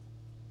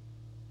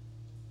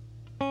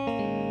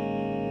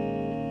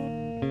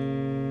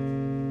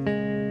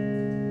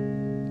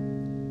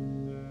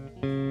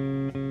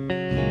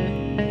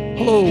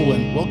Hello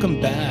and welcome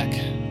back.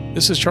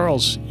 This is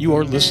Charles. You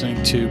are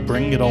listening to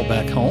Bring It All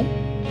Back Home.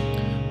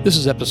 This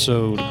is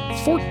episode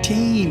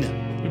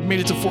 14. We've made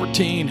it to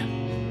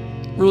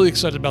 14. Really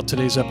excited about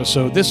today's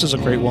episode. This is a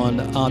great one.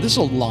 This is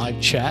a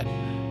live chat.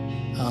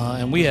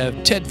 And we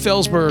have Ted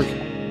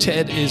Felsberg.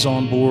 Ted is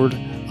on board.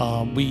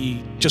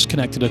 We just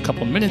connected a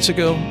couple of minutes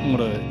ago. I'm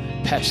going to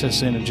patch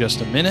this in just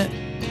a minute.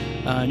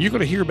 You're going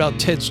to hear about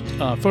Ted's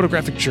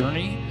photographic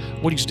journey,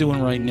 what he's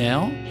doing right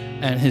now,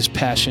 and his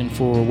passion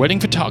for wedding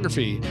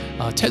photography.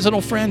 Ted's an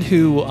old friend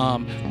who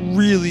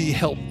really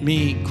helped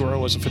me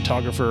grow as a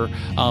photographer.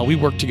 We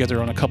worked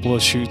together on a couple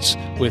of shoots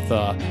with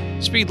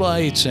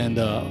Speedlights and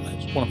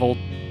one of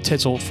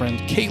Ted's old friend,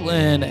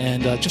 Caitlin,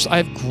 and I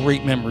have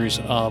great memories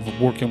of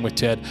working with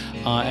Ted,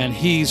 and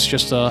he's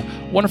just a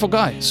wonderful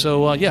guy.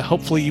 So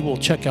hopefully you will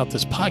check out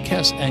this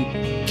podcast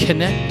and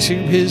connect to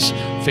his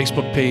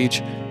Facebook page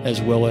as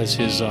well as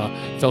his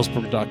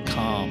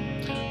Felsberg.com.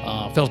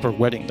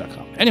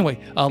 FelsbergWedding.com. Anyway,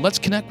 let's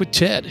connect with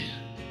Ted.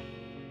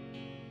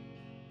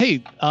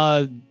 Hey,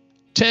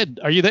 Ted,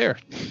 are you there?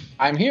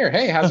 I'm here.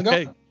 Hey, how's it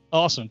going?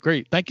 Awesome.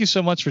 Great. Thank you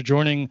so much for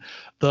joining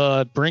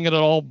the Bring It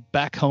All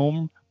Back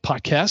Home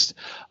podcast.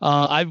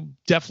 I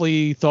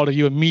definitely thought of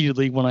you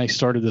immediately when I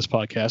started this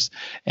podcast,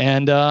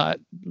 and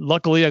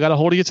luckily I got a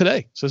hold of you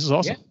today. So this is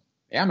awesome.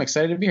 Yeah, I'm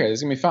excited to be here. This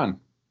is going to be fun.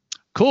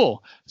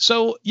 Cool.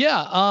 So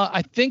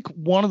I think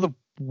one of the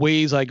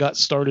ways I got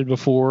started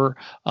before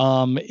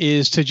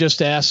is to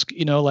just ask,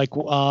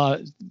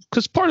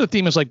 because part of the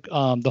theme is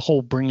the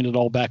whole bringing it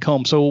all back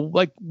home. So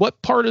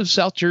what part of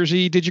South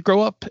Jersey did you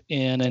grow up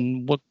in,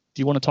 and what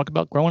do you want to talk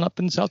about growing up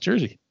in South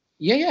Jersey?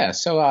 Yeah.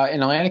 So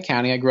in Atlantic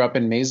County, I grew up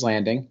in Mays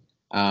Landing,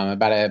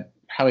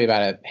 probably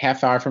about a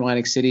half hour from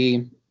Atlantic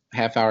City,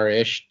 half hour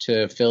ish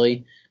to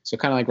Philly. So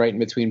kind of like right in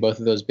between both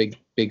of those big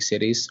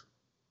cities.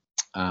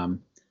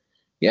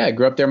 I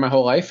grew up there my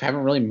whole life.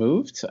 Haven't really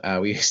moved.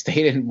 We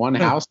stayed in one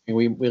house.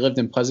 We lived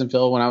in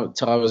Pleasantville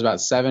until I was about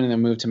 7, and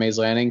then moved to Mays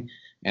Landing,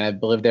 and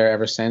I've lived there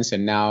ever since.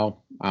 And now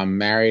I'm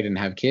married and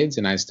have kids,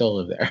 and I still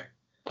live there.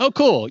 Oh,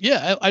 cool.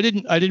 Yeah, I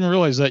didn't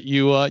realize that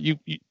you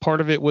part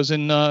of it was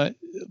in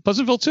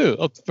Pleasantville too.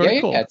 Oh, very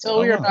cool. Yeah.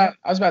 Until I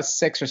was about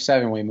 6 or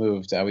 7 when we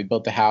moved. We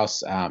built the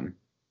house. My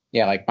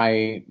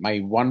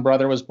one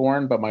brother was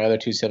born, but my other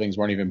 2 siblings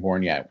weren't even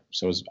born yet.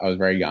 So I was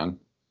very young.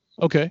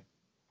 Okay.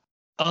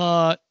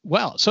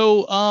 Wow.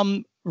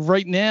 So,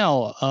 right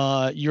now,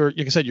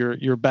 like I said,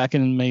 you're back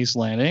in Mays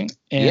Landing,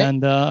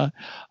 and,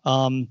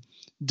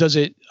 does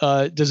it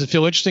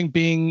feel interesting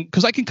being,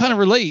 cause I can kind of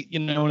relate,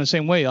 in the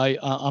same way.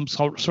 I'm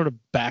sort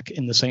of back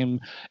in the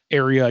same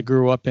area I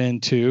grew up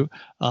in too.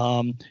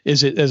 Has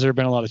there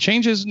been a lot of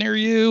changes near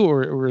you,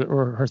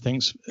 or are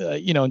things,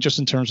 just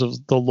in terms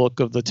of the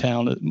look of the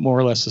town, more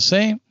or less the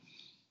same?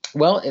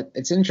 Well,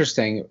 it's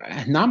interesting.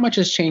 Not much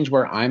has changed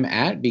where I'm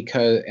at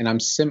I'm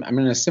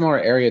in a similar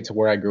area to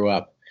where I grew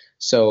up.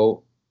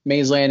 So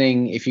Mays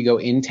Landing, if you go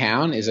in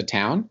town, is a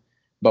town,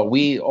 but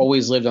we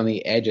always lived on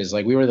the edges.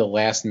 Like we were the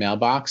last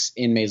mailbox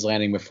in Mays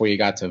Landing before you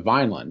got to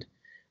Vineland.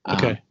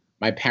 Okay.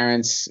 My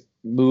parents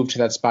moved to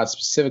that spot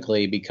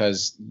specifically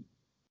because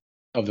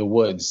of the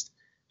woods.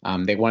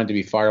 They wanted to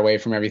be far away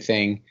from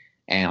everything,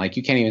 and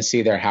you can't even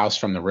see their house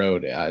from the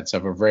road. It's a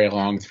very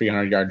long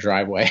 300-yard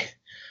driveway.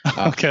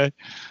 Okay.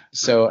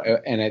 So,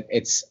 and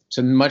it's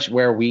so much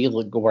where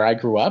I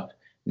grew up,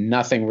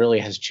 nothing really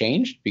has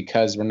changed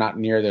because we're not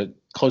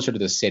closer to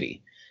the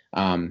city.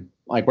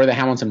 Like where the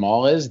Hamilton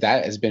Mall is,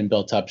 that has been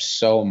built up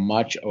so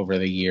much over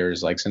the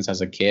years, since I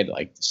was a kid,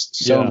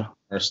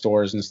 our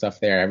stores and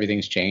stuff there,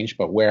 everything's changed.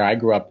 But where I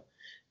grew up,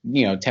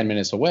 10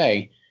 minutes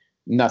away,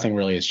 nothing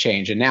really has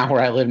changed. And now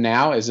where I live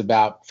now is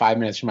about 5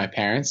 minutes from my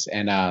parents,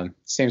 and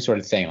same sort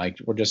of thing. Like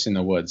we're just in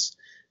the woods,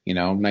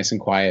 nice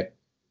and quiet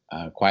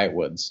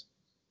woods.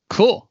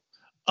 Cool.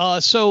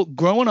 So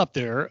growing up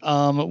there,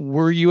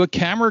 were you a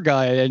camera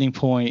guy at any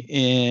point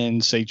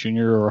in, say,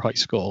 junior or high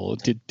school?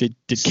 Did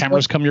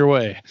cameras come your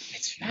way?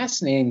 It's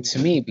fascinating to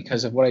me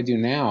because of what I do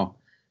now.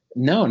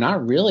 No,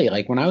 not really.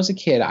 Like when I was a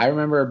kid, I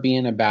remember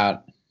being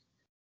about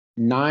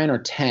 9 or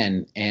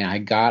 10, and I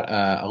got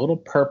a little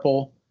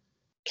purple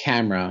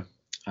camera.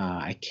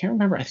 I can't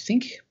remember. I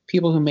think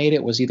people who made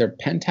it was either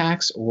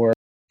Pentax or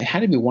it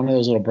had to be one of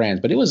those little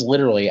brands, but it was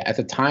literally at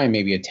the time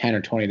maybe a $10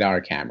 or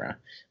 $20 camera.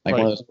 One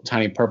of those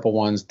tiny purple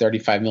ones,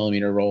 35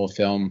 millimeter roll of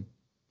film.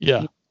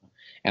 Yeah.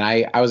 And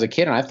I was a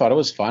kid and I thought it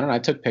was fun. And I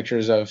took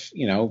pictures of,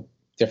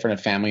 different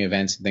family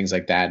events and things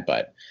like that,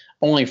 but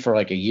only for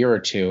a year or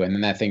two. And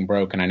then that thing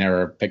broke and I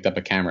never picked up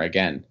a camera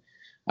again.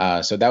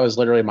 So that was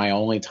literally my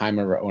only time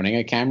ever owning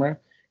a camera.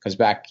 Because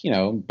back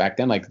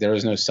then, there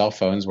was no cell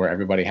phones where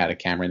everybody had a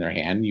camera in their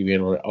hand. You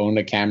either owned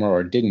a camera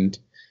or didn't.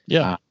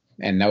 Yeah.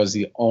 And that was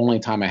the only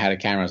time I had a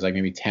camera. I was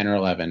maybe 10 or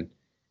 11.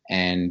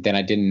 And then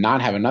I did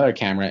not have another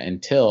camera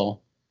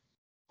until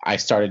I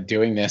started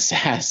doing this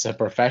as a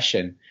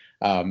profession.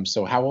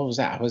 So how old was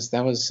that?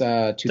 That was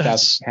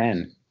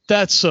 2010.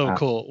 That's so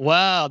cool.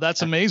 Wow.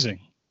 That's amazing.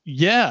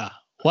 Yeah.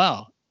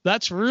 Wow.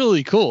 That's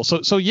really cool.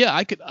 So yeah,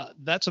 I could.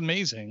 That's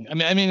amazing.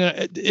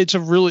 It's a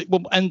really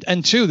well,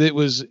 and two, it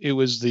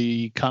was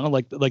the kind of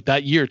like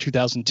that year,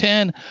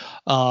 2010,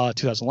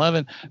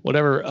 2011,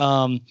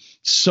 whatever.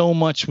 So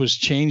much was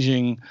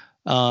changing.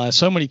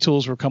 So many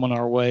tools were coming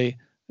our way,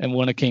 and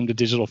when it came to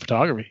digital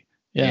photography,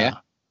 yeah.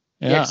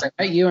 Yeah, 'cause I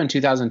met you in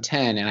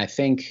 2010, and I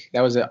think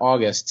that was in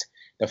August.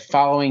 The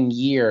following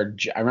year,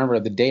 I remember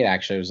the date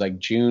actually. It was like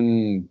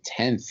June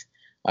 10th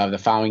of the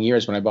following year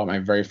is when I bought my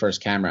very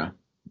first camera.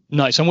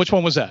 Nice. And which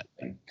one was that?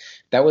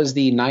 That was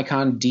the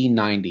Nikon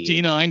D90.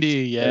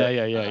 D90.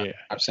 Yeah.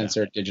 Top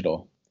sensor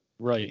digital.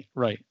 Right.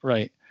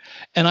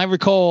 And I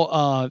recall,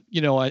 I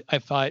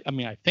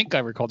think I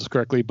recall this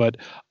correctly, but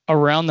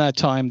around that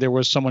time there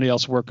was somebody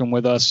else working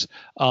with us,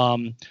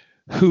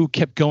 who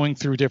kept going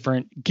through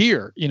different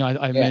gear.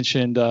 I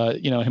mentioned,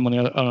 him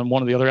on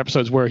one of the other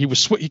episodes where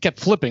he kept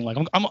flipping, like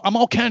I'm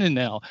all Canon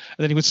now,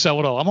 and then he would sell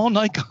it all. I'm all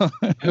Nikon.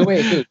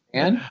 Who,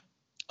 man?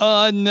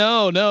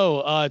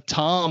 No.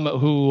 Tom,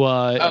 who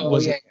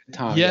was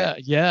Tom.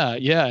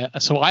 Yeah.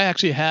 So I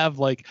actually have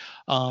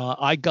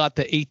I got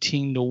the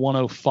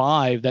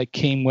 18-105 that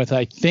came with,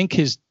 I think,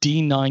 his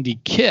D90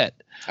 kit.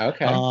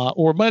 Okay.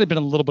 Or it might have been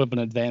a little bit of an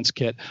advanced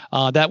kit.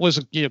 That was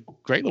a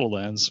great little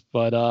lens.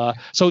 But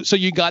so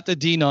you got the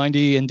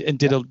D90 and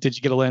did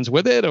you get a lens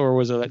with it, or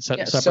was it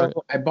separate? So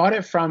I bought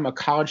it from a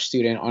college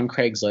student on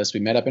Craigslist.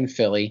 We met up in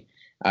Philly.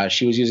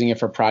 She was using it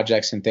for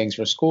projects and things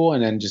for school,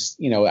 and then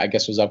just, I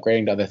guess was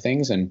upgrading to other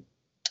things, and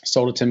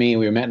sold it to me.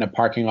 We met in a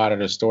parking lot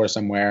at a store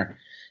somewhere,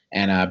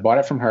 and I bought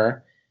it from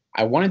her.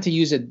 I wanted to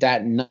use it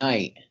that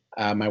night.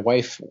 My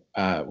wife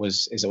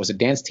was a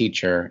dance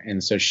teacher,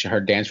 and so her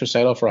dance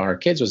recital for all her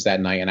kids was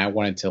that night, and I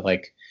wanted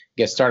to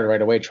get started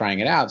right away trying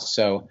it out.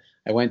 So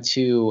I went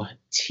to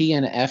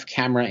T&F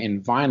Camera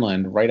in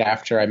Vineland right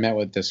after I met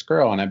with this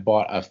girl, and I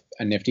bought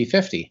a nifty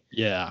 50.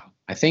 Yeah.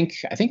 I think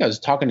I was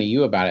talking to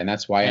you about it, and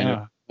that's why I ended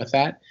up with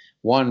that.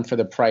 One, for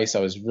the price, I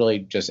was really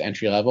just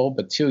entry level.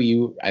 But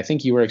two, I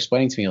think you were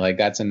explaining to me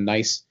that's a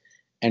nice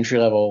entry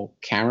level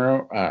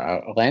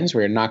camera lens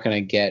where you're not going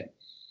to get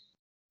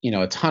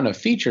a ton of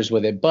features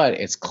with it, but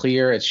it's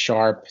clear, it's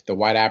sharp. The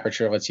wide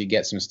aperture lets you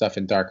get some stuff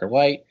in darker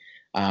light.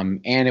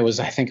 And it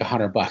was, I think,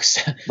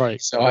 $100. Right.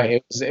 So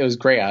it was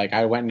great.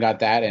 I went and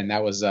got that, and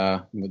that was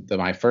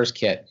my first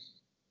kit.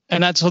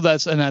 And that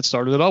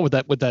started it all with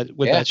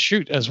that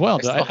shoot as well.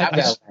 I still have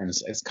that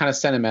lens. It's kind of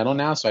sentimental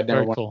now, so I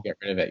never want to get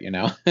rid of it.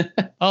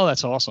 Oh,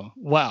 that's awesome!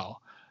 Wow.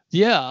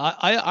 Yeah,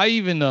 I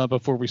even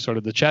before we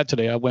started the chat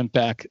today, I went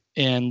back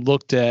and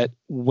looked at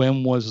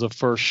when was the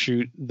first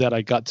shoot that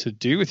I got to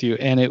do with you,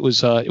 and it was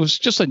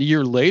just a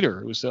year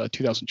later. It was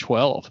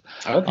 2012.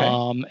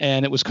 Okay.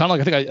 And it was kind of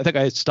I think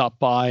I had stopped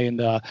by,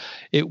 and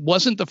it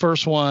wasn't the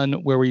first one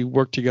where we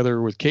worked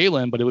together with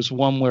Kaylin, but it was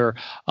one where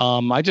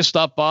I just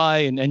stopped by,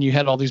 and you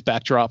had all these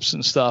backdrops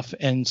and stuff,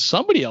 and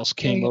somebody else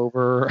came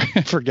over.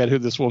 I forget who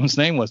this woman's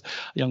name was,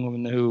 a young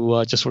woman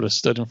who just sort of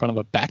stood in front of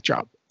a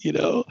backdrop.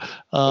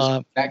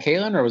 Was that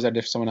Kaylin, or was that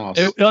someone else?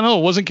 No,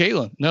 it wasn't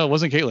Kaylin.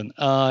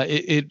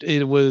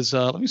 It was.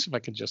 Let me see if I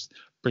can just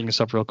bring this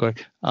up real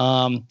quick.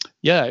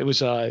 It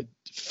was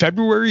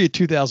February of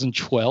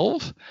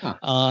 2012,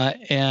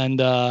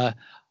 and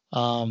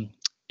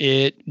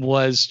it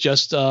was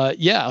just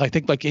I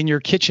think in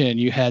your kitchen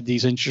you had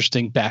these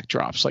interesting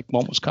backdrops. Like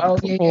one was kind of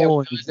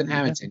purple. It was in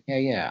Hamilton.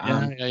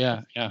 Yeah.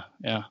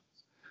 Yeah,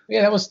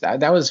 that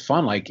was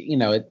fun.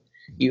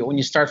 When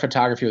you start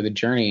photography with a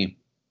journey,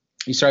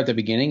 you start at the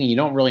beginning and you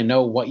don't really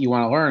know what you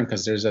want to learn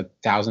because there's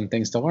 1,000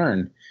 things to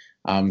learn.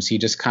 So you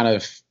just kind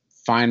of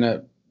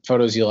find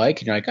photos you like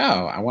and you're like,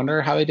 oh, I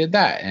wonder how they did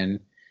that.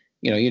 And,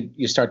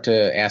 you start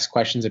to ask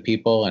questions of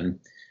people. And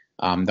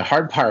the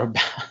hard part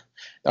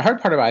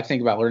about I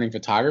think about learning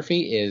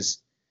photography is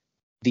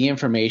the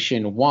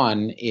information,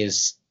 one,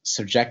 is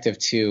subjective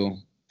to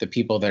the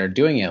people that are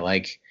doing it.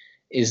 Like,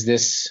 is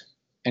this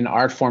an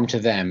art form to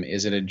them?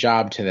 Is it a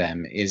job to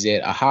them? Is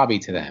it a hobby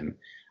to them?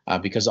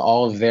 Because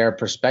all of their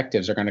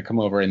perspectives are going to come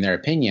over in their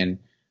opinion,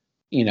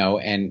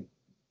 and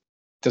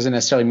doesn't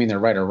necessarily mean they're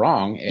right or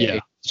wrong.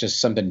 It's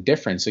just something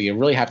different. So you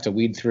really have to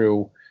weed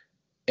through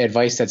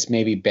advice that's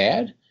maybe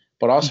bad,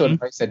 but also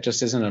advice that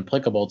just isn't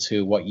applicable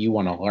to what you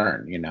want to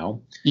learn,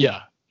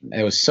 Yeah.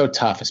 It was so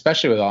tough,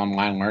 especially with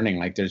online learning.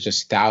 Like there's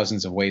just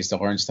thousands of ways to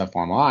learn stuff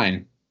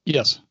online.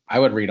 Yes. I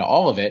would read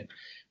all of it,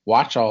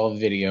 watch all of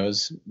the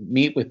videos,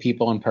 meet with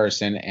people in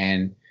person,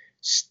 and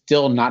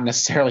still not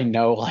necessarily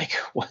know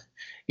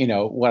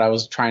what I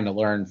was trying to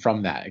learn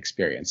from that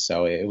experience.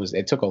 So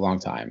it took a long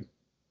time.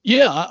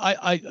 Yeah,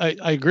 I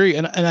agree.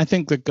 And I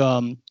think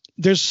that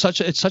it's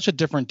such a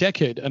different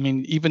decade. I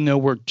mean, even though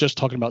we're just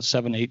talking about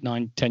 7, 8,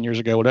 9, 10 years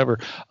ago, whatever,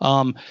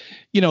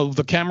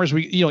 the cameras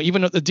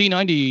even the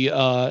D90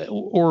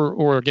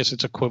 or I guess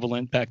it's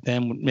equivalent back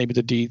then, maybe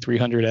the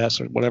D300S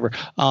or whatever.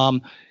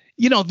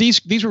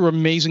 these were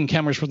amazing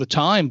cameras for the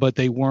time, but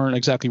they weren't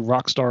exactly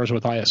rock stars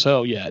with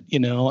ISO yet,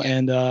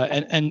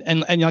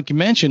 and like you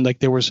mentioned, like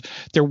there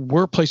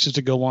were places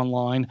to go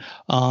online,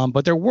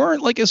 but there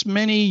weren't like as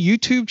many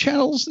YouTube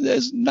channels,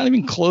 as not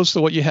even close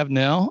to what you have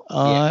now.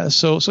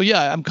 So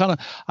yeah, I'm kind of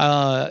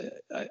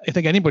I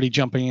think anybody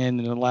jumping in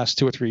the last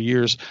 2 or 3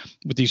 years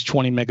with these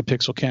 20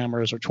 megapixel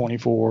cameras or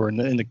 24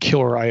 and the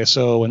killer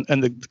ISO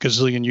and the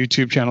gazillion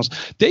YouTube channels,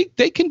 they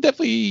can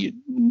definitely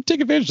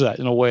take advantage of that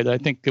in a way that I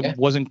think it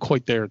wasn't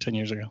quite there 10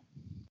 years ago.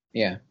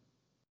 Yeah.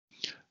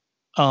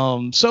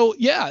 One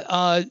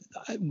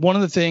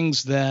of the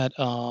things that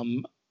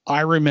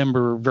I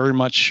remember very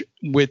much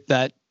with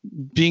that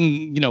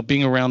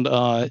being around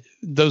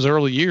those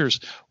early years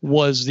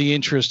was the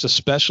interest,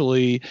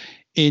 especially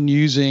in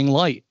using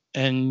light.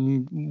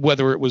 And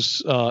whether it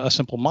was a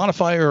simple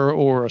modifier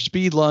or a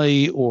speed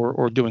light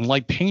or doing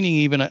light painting,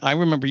 even, I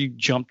remember you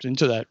jumped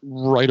into that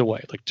right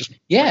away. Like just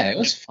it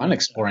was fun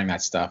exploring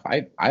that stuff.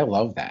 I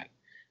love that.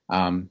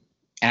 And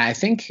I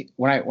think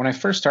when I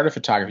first started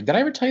photography, did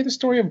I ever tell you the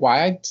story of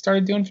why I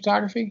started doing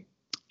photography?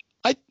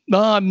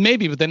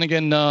 Maybe, but then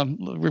again,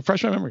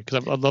 refresh my memory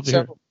because I'd love to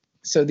hear.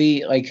 So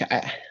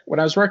when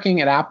I was working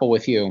at Apple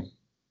with you,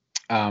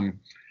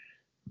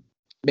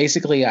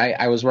 basically,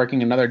 I was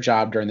working another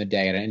job during the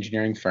day at an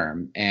engineering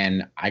firm,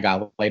 and I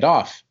got laid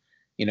off.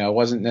 It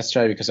wasn't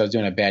necessarily because I was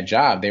doing a bad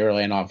job. They were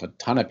laying off a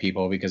ton of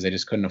people because they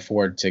just couldn't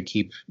afford to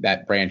keep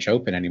that branch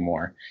open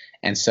anymore.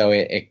 And so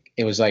it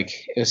was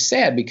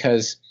sad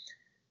because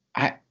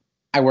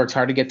I worked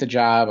hard to get the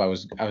job.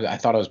 I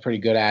thought I was pretty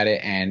good at it,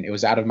 and it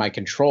was out of my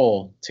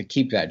control to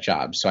keep that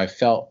job. So I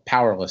felt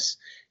powerless.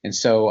 And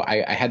so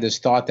I had this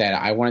thought that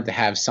I wanted to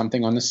have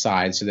something on the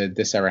side so that if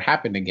this ever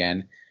happened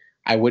again,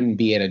 I wouldn't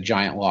be at a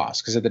giant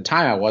loss. Because at the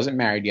time I wasn't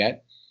married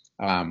yet.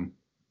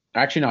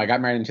 Actually, no, I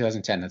got married in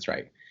 2010. That's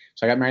right.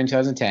 So I got married in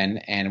 2010,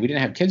 and we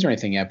didn't have kids or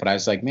anything yet. But I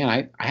was like,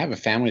 man, I have a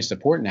family to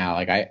support now.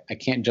 Like I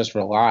can't just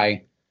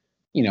rely,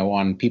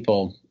 on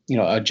people,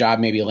 a job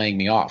maybe laying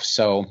me off.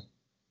 So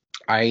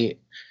I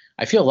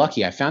feel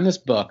lucky. I found this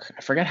book.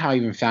 I forget how I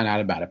even found out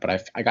about it,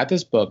 but I got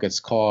this book. It's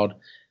called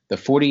The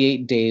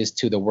 48 Days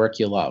to the Work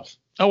You Love.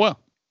 Oh, wow.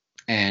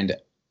 And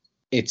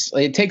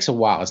it takes a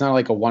while. It's not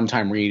like a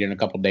one-time read in a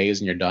couple of days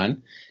and you're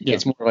done. Yeah.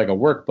 It's more like a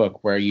workbook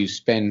where you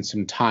spend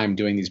some time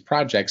doing these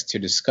projects to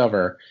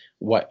discover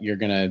what you're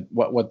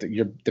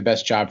the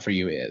best job for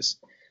you is.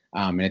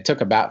 And it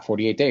took about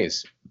 48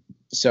 days.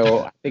 So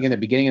I think in the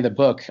beginning of the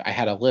book, I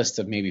had a list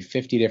of maybe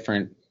 50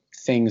 different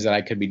things that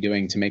I could be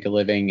doing to make a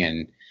living,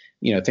 and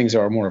things that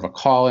are more of a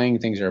calling,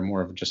 things that are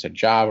more of just a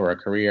job or a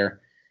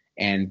career.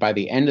 And by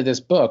the end of this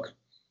book,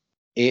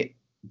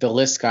 the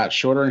list got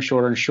shorter and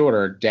shorter and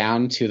shorter,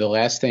 down to the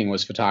last thing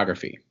was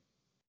photography,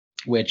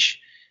 which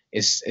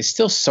is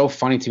still so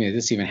funny to me that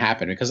this even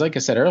happened. Because like I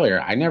said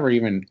earlier,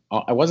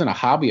 it wasn't a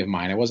hobby of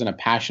mine. It wasn't a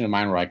passion of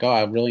mine where like, oh,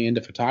 I'm really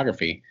into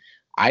photography.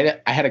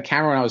 I had a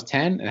camera when I was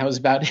 10 and that was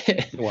about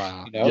it.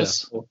 Wow.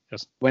 Yes. So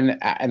yes.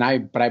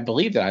 But I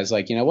believed it. I was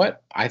like, you know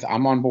what?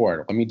 I'm on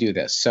board. Let me do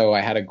this. So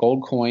I had a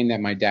gold coin that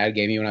my dad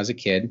gave me when I was a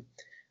kid.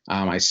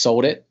 I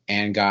sold it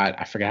and got,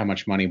 I forget how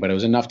much money, but it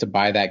was enough to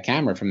buy that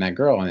camera from that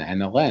girl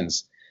and the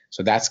lens.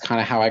 So that's kind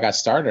of how I got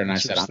started. And I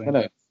said,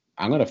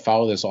 I'm going to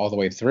follow this all the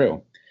way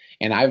through.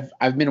 And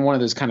I've been one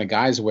of those kind of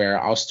guys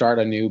where I'll start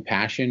a new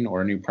passion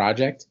or a new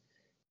project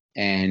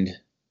and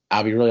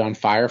I'll be really on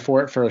fire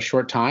for it for a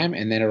short time,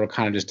 and then it'll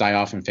kind of just die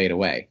off and fade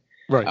away.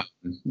 Right.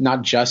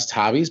 Not just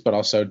hobbies, but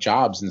also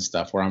jobs and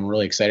stuff where I'm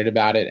really excited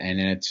about it. And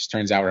then it just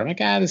turns out where I'm like,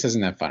 this isn't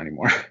that fun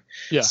anymore.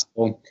 Yeah.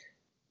 So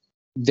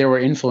there were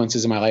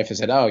influences in my life that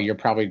said, oh,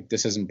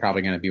 this isn't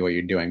probably going to be what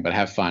you're doing, but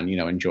have fun,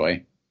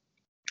 enjoy.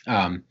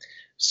 But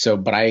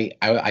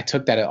I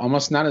took that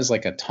almost not as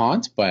like a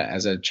taunt, but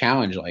as a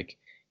challenge, like,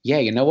 yeah,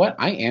 you know what?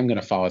 I am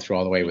going to follow through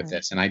all the way with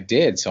this. And I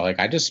did. So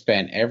like, I just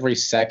spent every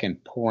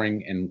second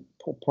pouring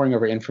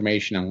over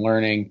information and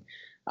learning,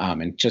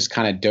 and just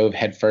kind of dove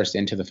headfirst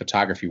into the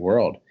photography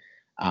world.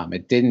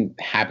 It didn't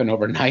happen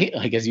overnight.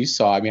 Like, as you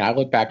saw, I mean, I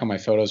look back on my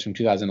photos from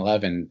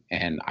 2011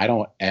 and I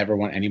don't ever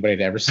want anybody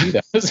to ever see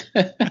those.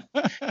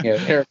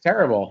 They're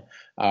terrible.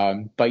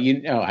 But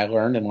I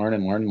learned and learned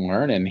and learned and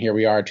learned. And here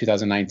we are in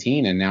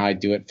 2019. And now I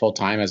do it full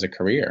time as a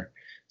career.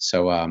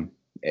 So,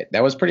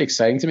 that was pretty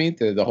exciting to me,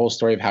 the whole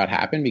story of how it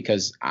happened,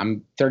 because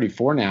I'm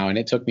 34 now and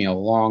it took me a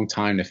long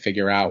time to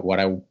figure out what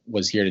I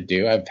was here to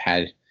do. I've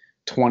had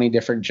 20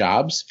 different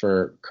jobs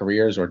for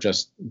careers or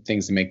just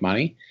things to make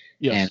money.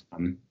 Yes.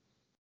 And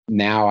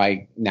now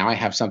I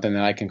have something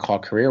that I can call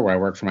career, where I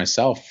work for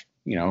myself,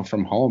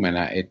 from home, and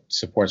it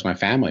supports my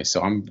family.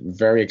 So I'm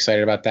very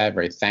excited about that,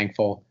 very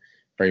thankful,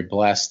 very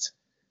blessed.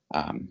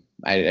 I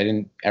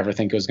didn't ever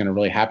think it was going to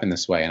really happen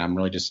this way, and I'm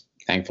really just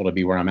thankful to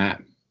be where I'm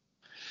at.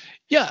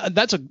 Yeah,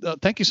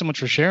 thank you so much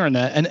for sharing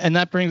that, and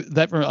that brings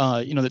that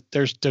that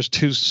there's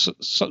two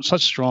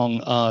such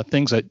strong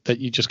things that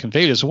you just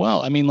conveyed as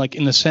well. I mean, like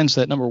in the sense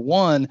that, number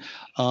one,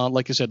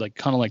 like you said, like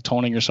kind of like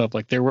toning yourself,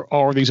 like there were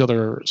all these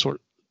other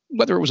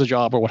whether it was a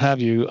job or what have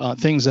you,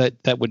 things that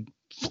would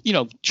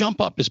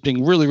jump up as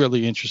being really,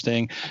 really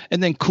interesting,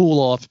 and then cool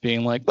off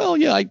being like, well,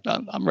 yeah,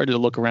 I'm ready to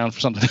look around for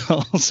something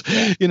else,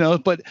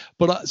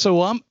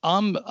 so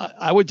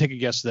I would take a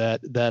guess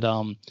that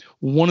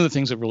one of the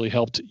things that really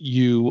helped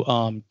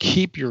you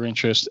keep your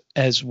interest,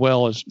 as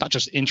well as not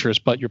just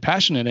interest, but your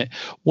passion in it,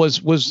 was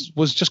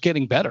just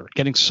getting better,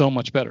 getting so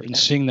much better, and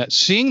seeing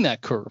that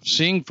curve,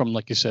 seeing from,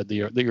 like you said,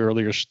 the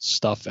earlier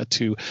stuff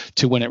to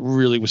when it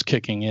really was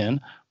kicking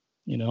in,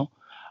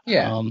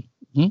 Yeah.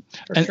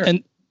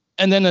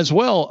 And then as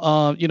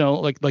well,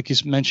 like you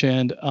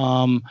mentioned,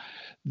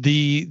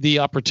 the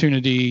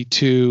opportunity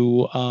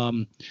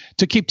to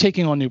keep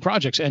taking on new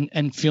projects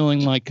and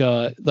feeling like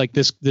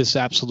this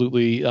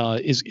absolutely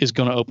is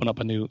going to open up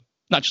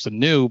not just a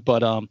new,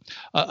 but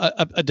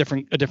a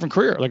different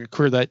career, like a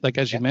career that, like,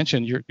 as you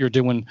mentioned, you're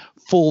doing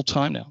full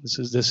time now.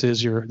 This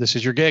is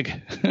your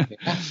gig. Yeah.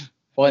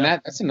 Well, and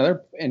that's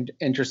another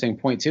interesting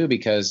point too,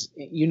 because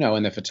in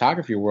the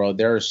photography world,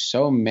 there are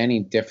so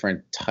many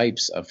different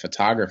types of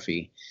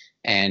photography,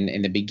 and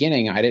in the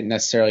beginning, I didn't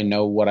necessarily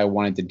know what I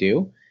wanted to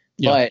do,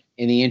 but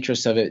in the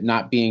interest of it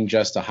not being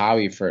just a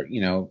hobby for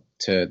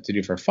to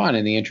do for fun,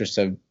 in the interest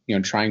of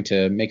trying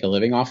to make a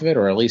living off of it,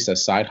 or at least a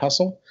side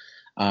hustle,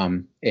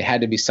 it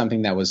had to be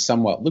something that was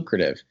somewhat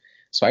lucrative.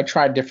 So I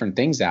tried different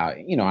things out,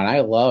 and I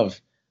love.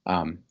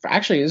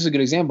 Actually, this is a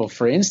good example.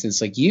 For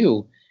instance, like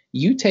you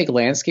take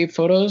landscape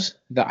photos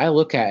that I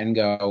look at and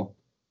go,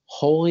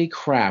 holy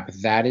crap,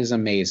 that is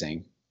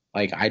amazing.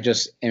 Like, I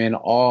just am in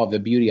awe of the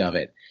beauty of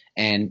it.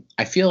 And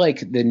I feel like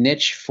the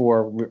niche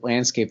for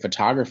landscape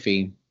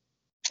photography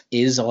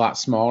is a lot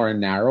smaller and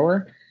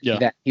narrower. Yeah.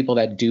 That people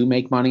that do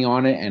make money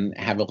on it and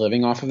have a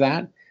living off of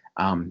that,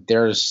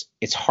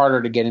 it's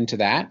harder to get into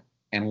that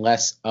and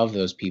less of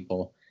those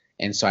people.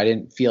 And so I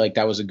didn't feel like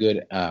that was a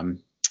good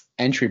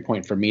entry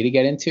point for me to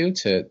get into,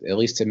 to at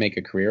least to make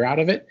a career out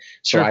of it.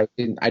 So sure.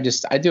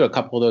 I do a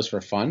couple of those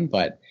for fun,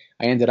 but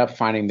I ended up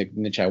finding the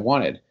niche I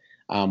wanted.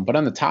 But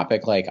on the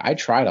topic, like, I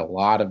tried a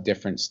lot of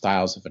different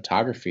styles of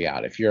photography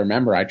out. If you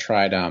remember, I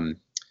tried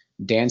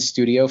dance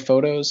studio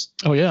photos.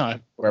 Oh yeah.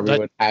 Where we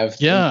would have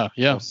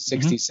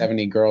 60,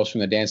 70 girls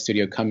from the dance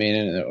studio come in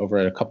and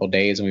over a couple of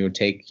days, and we would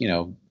take,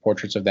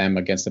 portraits of them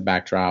against the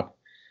backdrop.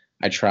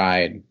 I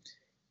tried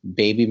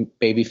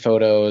baby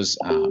photos,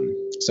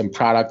 some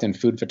product and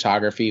food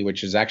photography,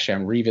 which is actually,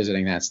 I'm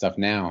revisiting that stuff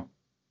now.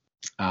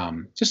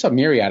 Just a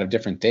myriad of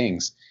different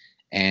things.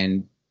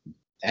 And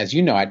as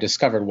you know, I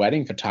discovered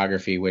wedding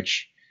photography,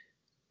 which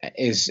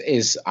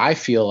is I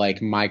feel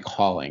like my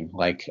calling.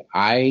 Like,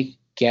 I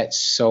get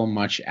so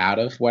much out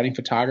of wedding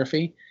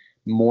photography,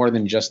 more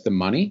than just the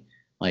money.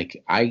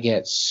 Like, I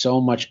get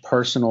so much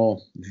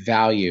personal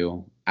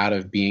value out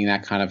of being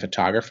that kind of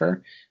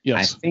photographer.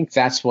 Yes. I think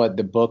that's what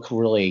the book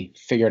really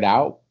figured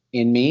out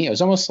in me. It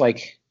was almost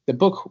like the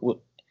book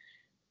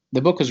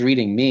was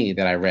reading me,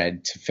 that I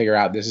read to figure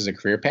out this is a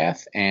career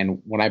path.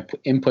 And when I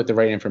input the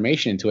right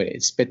information into it,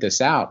 it spit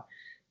this out.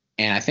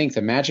 And I think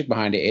the magic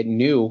behind it, it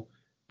knew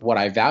what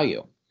I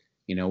value,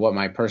 what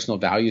my personal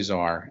values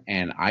are.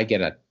 And I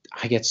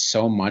get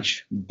so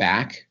much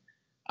back.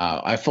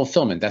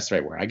 Fulfillment, that's the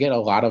right word. I get a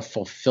lot of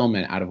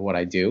fulfillment out of what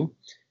I do,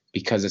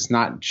 because it's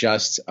not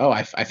just,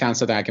 I found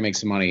something I can make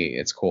some money,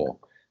 it's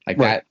cool. Like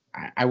right.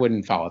 That, I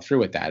wouldn't follow through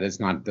with that.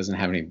 Doesn't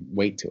have any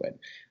weight to it.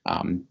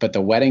 But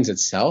the weddings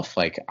itself,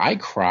 like, I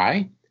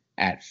cry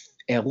at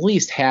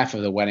least half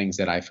of the weddings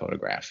that I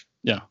photograph.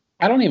 Yeah.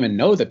 I don't even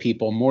know the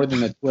people more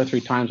than the 2 or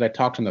 3 times I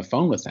talked on the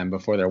phone with them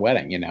before their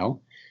wedding,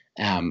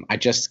 I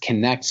just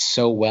connect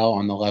so well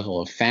on the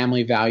level of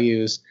family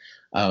values,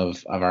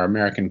 of our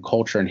American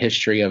culture and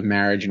history of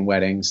marriage and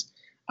weddings,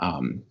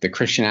 the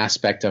Christian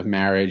aspect of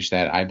marriage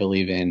that I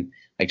believe in,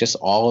 like, just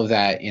all of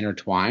that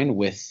intertwined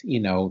with,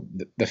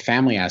 the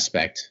family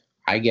aspect.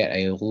 I get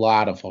a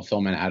lot of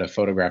fulfillment out of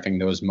photographing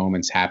those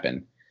moments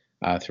happen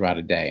throughout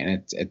a day.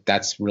 And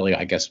that's really,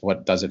 I guess,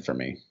 what does it for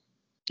me.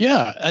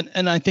 Yeah,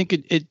 and I think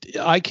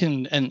I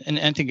can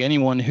I think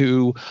anyone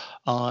who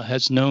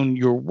has known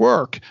your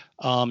work,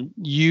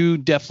 you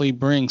definitely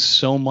bring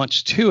so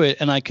much to it,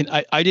 and I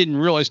didn't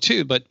realize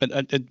too, but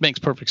it makes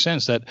perfect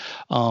sense that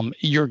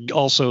you're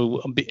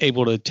also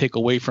able to take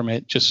away from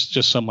it just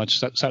so much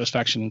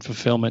satisfaction and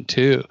fulfillment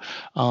too,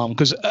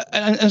 because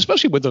and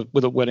especially with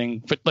a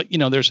wedding, like,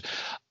 there's.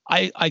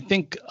 I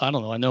think, I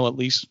don't know, I know at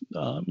least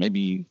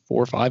maybe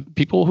 4 or 5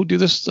 people who do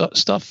this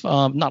stuff.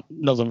 Not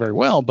know them very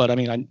well, but I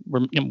mean,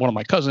 one of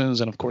my cousins,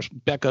 and of course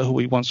Becca, who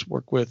we once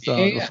worked with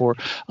before.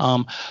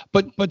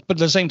 But at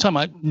the same time,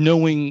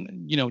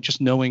 knowing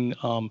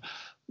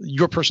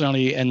your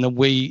personality and the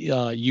way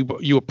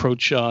you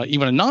approach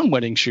even a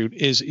non-wedding shoot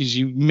is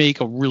you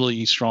make a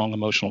really strong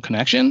emotional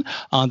connection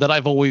that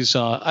I've always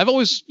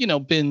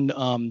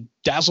been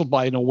dazzled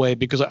by in a way,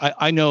 because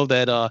I know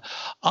that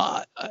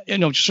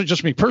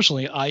just me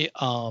personally,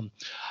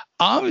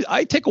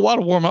 I take a while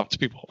to warm up to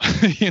people.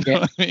 You know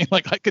what I mean?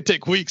 Like I could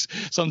take weeks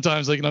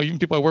sometimes. Like, even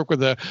people I work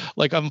with,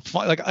 like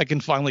like I can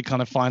finally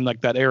kind of find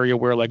like that area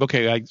where like,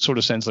 okay, I sort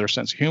of sense their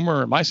sense of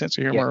humor or my sense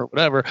of humor or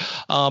whatever.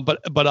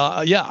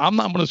 But yeah, I'm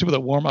not one of those people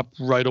that warm up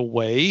right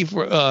away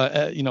for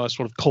a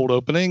sort of cold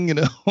opening.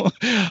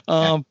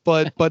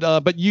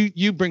 But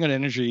you bring an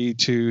energy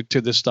to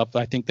this stuff.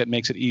 I think that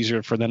makes it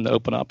easier for them to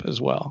open up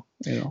as well.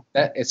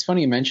 That it's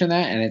funny you mention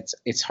that, and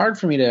it's hard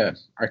for me to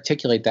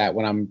articulate that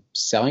when I'm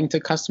selling to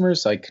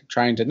customers, like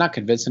trying to not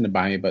convince them to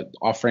buy me, but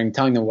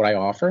telling them what I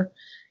offer.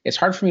 It's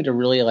hard for me to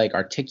really like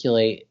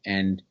articulate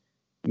and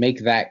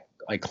make that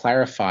like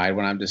clarified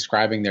when I'm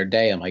describing their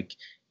day. I'm like,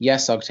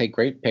 yes, I'll take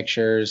great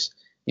pictures.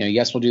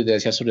 Yes, we'll do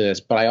this. Yes, we'll do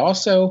this. But I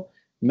also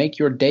make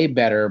your day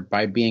better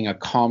by being a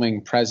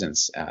calming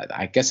presence.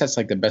 I guess that's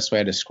like the best way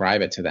to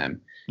describe it to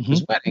them.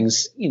 Because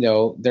weddings,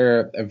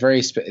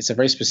 it's a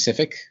very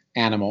specific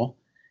animal,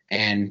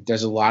 and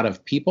there's a lot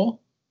of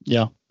people,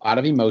 a lot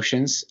of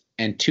emotions,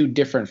 and two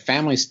different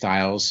family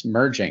styles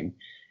merging.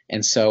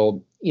 And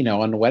so,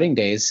 on the wedding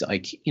days,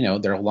 like,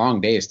 they're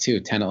long days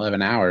too, 10,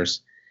 11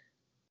 hours.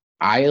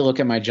 I look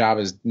at my job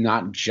as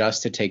not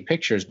just to take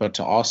pictures, but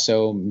to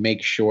also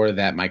make sure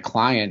that my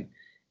client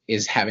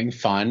is having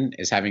fun,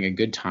 is having a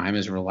good time,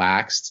 is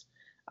relaxed.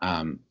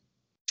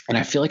 And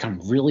I feel like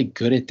I'm really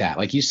good at that.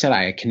 Like you said,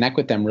 I connect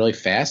with them really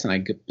fast and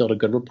I build a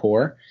good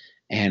rapport.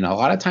 And a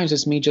lot of times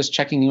it's me just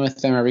checking in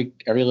with them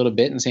every little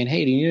bit and saying,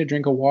 hey, do you need a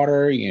drink of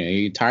water? Are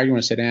you tired? You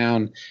want to sit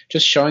down?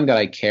 Just showing that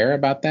I care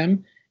about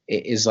them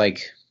is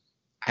like,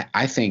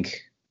 I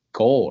think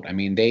gold. I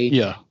mean, at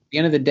the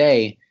end of the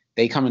day,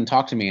 they come and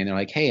talk to me and they're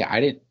like, hey, I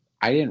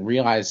didn't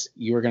realize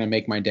you were going to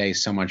make my day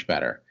so much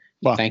better.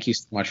 Wow. Thank you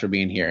so much for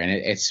being here. And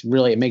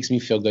it makes me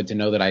feel good to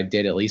know that I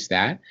did at least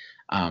that.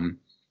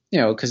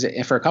 Because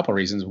for a couple of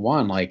reasons.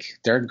 One, like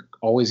they're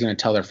always going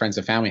to tell their friends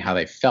and family how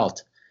they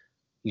felt,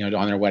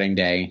 on their wedding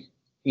day,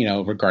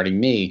 regarding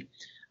me.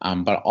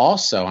 But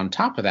also on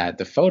top of that,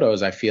 the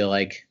photos, I feel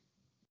like,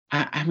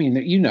 I mean,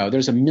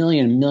 there's a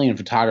million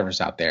photographers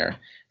out there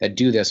that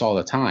do this all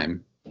the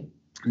time.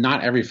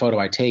 Not every photo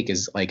I take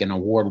is like an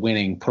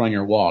award-winning, put on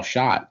your wall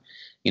shot.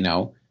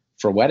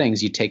 For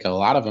weddings, you take a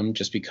lot of them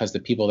just because the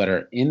people that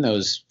are in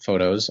those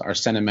photos are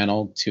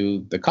sentimental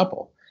to the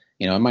couple.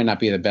 It might not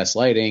be the best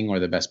lighting or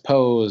the best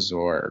pose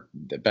or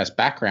the best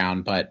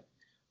background, but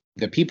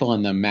the people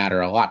in them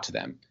matter a lot to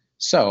them.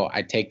 So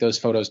I take those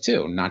photos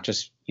too, not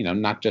just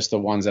the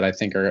ones that I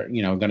think are,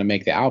 going to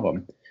make the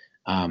album.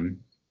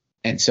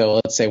 And so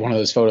let's say one of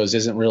those photos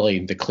isn't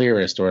really the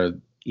clearest or,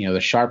 the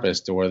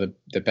sharpest or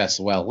the best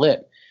well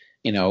lit,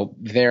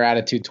 their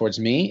attitude towards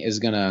me is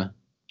going to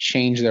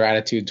change their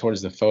attitude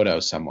towards the photo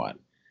somewhat.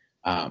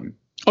 You know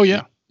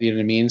what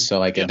I mean? So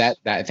like that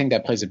I think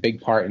that plays a big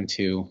part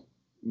into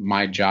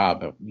my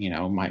job,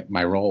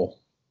 my role.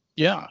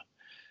 Yeah,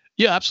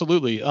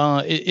 absolutely. Their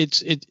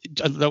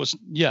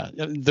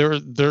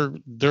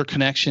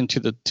connection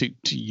to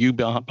you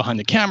behind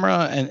the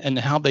camera and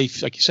how they,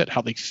 like you said,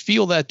 how they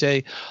feel that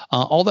day.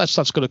 All that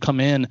stuff's going to come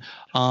in.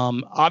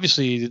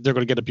 Obviously, they're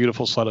going to get a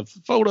beautiful set of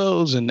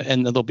photos, and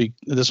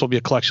this will be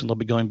a collection they'll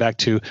be going back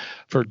to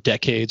for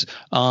decades.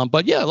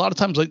 But yeah, a lot of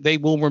times like they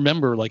will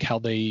remember like how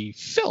they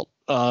felt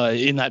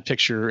in that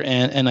picture,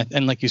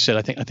 and like you said,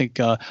 I think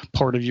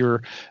part of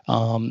your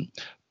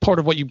part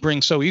of what you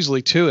bring so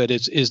easily to it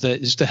is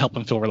to help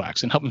them feel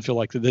relaxed and help them feel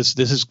like this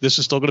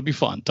is still going to be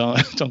fun.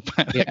 Don't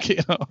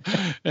panic.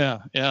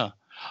 Yeah.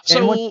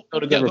 So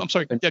I'm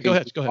sorry. Yeah, go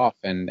ahead. Off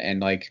and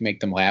like make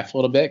them laugh a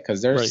little bit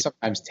because they're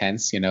sometimes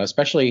tense.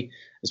 Especially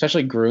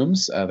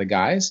grooms, the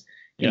guys.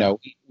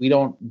 We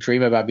don't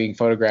dream about being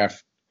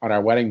photographed on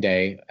our wedding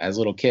day as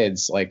little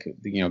kids like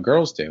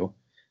girls do.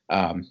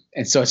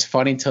 And so it's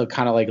funny to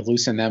kind of like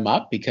loosen them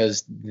up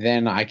because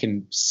then I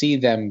can see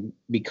them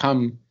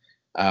become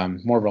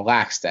more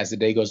relaxed as the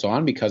day goes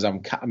on because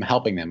I'm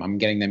helping them. I'm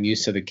getting them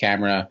used to the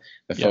camera,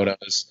 the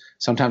photos.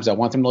 Sometimes I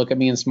want them to look at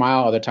me and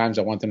smile. Other times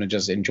I want them to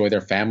just enjoy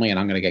their family and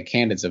I'm going to get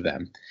candids of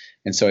them.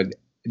 And so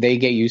they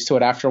get used to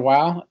it after a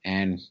while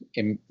and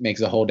it makes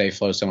the whole day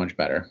flow so much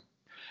better.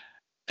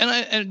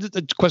 And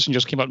the question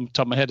just came up on the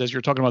top of my head as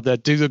you're talking about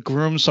that. Do the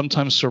grooms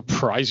sometimes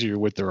surprise you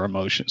with their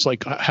emotions?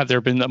 Like, have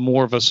there been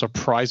more of a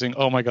surprising,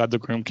 oh my God, the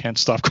groom can't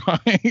stop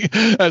crying,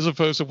 as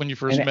opposed to when you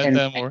first met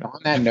them? And on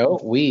that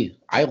note,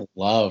 I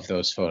love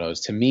those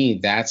photos. To me,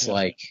 that's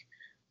what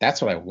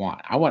I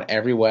want. I want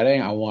every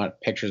wedding. I want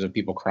pictures of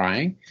people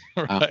crying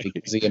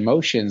because the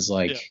emotions,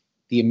 the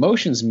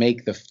emotions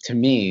make the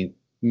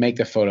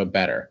photo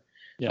better.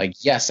 Yeah. Like,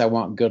 yes, I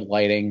want good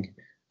lighting.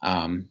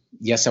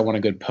 Yes, I want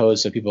a good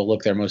pose so people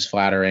look their most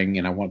flattering,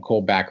 and I want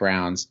cool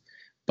backgrounds.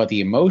 But the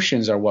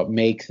emotions are what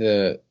make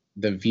the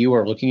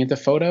viewer looking at the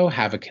photo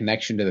have a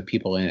connection to the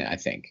people in it, I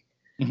think.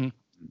 Mm-hmm.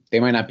 They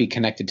might not be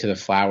connected to the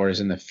flowers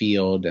in the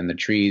field and the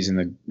trees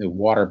and the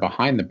water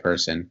behind the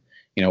person,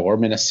 or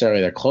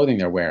necessarily their clothing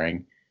they're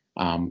wearing.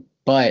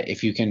 But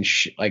if you can,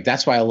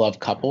 that's why I love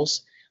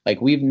couples.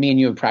 Like me and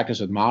you have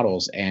practiced with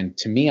models. And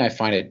to me, I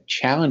find it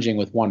challenging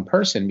with one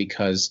person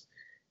because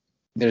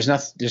there's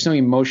no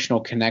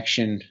emotional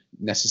connection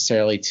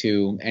necessarily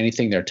to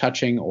anything they're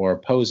touching or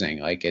posing.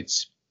 Like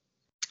it's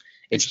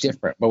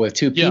different. But with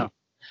two people,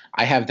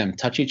 I have them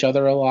touch each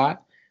other a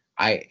lot.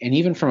 And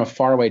even from a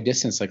far away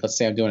distance, like let's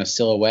say I'm doing a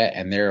silhouette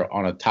and they're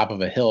on the top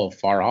of a hill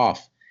far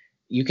off,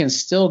 you can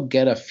still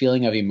get a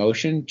feeling of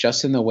emotion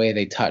just in the way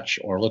they touch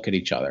or look at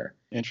each other.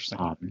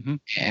 Interesting.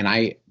 And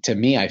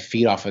I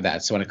feed off of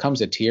that. So when it comes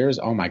to tears,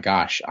 oh my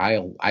gosh,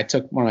 I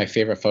took one of my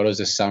favorite photos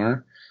this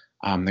summer.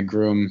 The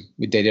groom,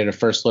 they did a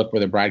first look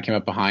where the bride came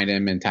up behind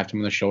him and tapped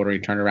him on the shoulder. He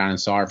turned around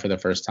and saw her for the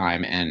first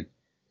time, and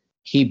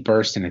he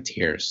burst into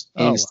tears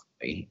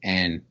instantly.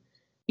 And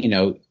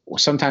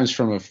sometimes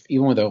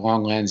even with a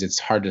long lens, it's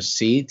hard to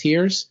see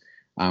tears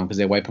because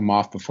they wipe them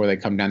off before they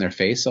come down their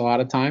face a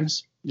lot of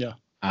times. Yeah.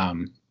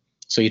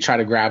 So you try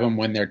to grab them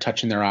when they're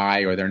touching their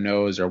eye or their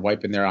nose or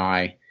wiping their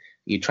eye.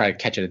 You try to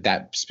catch it at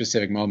that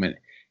specific moment.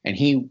 And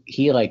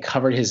he like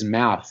covered his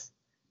mouth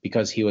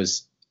because he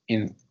was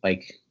in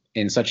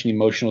such an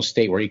emotional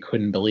state where he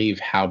couldn't believe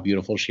how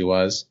beautiful she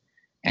was.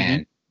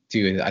 And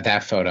dude,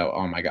 that photo,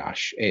 oh my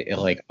gosh, it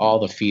like all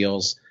the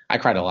feels. I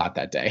cried a lot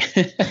that day.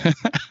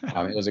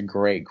 It was a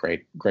great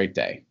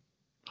day.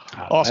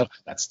 Awesome. I love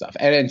that stuff.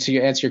 And to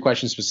answer your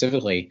question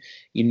specifically,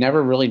 you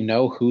never really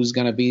know who's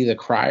going to be the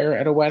crier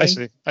at a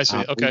wedding. I see.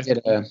 Okay.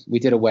 We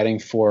did a wedding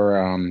for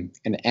an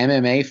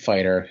MMA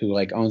fighter who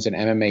like owns an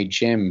MMA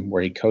gym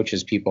where he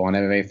coaches people on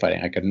MMA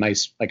fighting,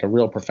 like a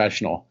real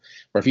professional.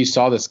 Where if you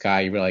saw this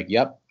guy, you'd be like,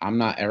 "Yep, I'm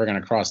not ever going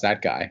to cross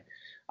that guy."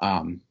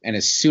 And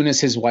as soon as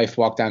his wife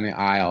walked down the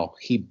aisle,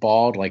 he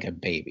bawled like a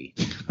baby.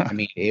 I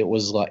mean, it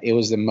was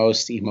the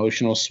most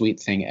emotional, sweet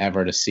thing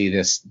ever to see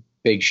this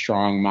big,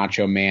 strong,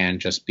 macho man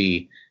just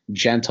be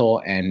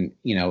gentle and,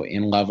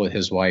 in love with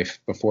his wife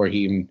before he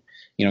even,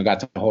 got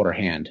to hold her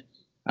hand.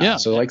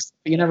 So like,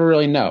 you never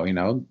really know, you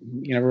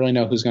never really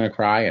know who's going to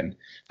cry. And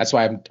that's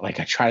why I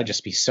try to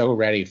just be so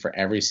ready for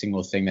every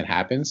single thing that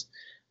happens.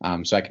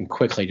 So I can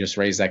quickly just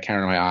raise that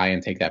camera to my eye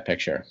and take that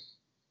picture.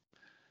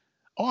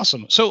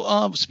 Awesome.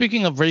 So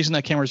speaking of raising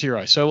that camera to your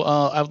eye, so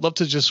I'd love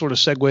to just sort of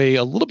segue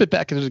a little bit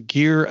back into the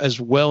gear as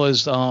well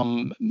as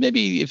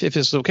maybe if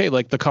it's okay,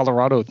 like the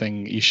Colorado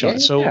thing you shot.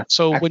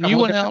 So when you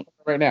went out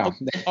right now,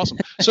 awesome.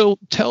 So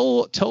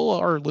tell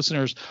our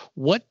listeners,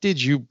 what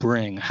did you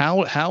bring?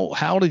 How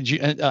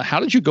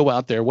did you go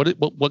out there?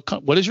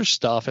 What is your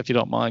stuff, if you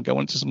don't mind? Go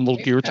into some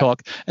little gear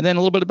talk, and then a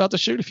little bit about the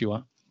shoot if you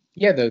want.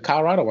 Yeah, the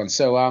Colorado one.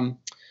 So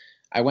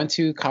I went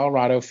to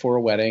Colorado for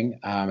a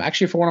wedding,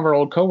 actually for one of our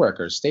old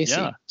coworkers, Stacy.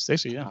 Yeah,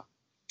 Stacy, yeah.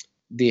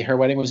 Her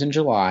wedding was in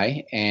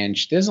July, and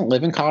she doesn't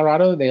live in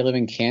Colorado. They live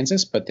in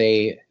Kansas, but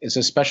it's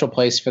a special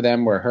place for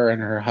them where her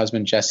and her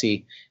husband,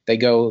 Jesse, they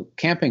go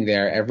camping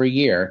there every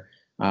year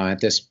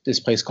at this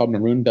place called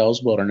Maroon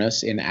Bells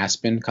Wilderness in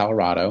Aspen,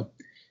 Colorado.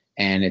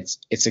 And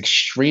it's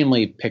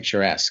extremely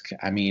picturesque.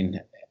 I mean,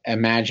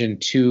 imagine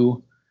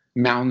two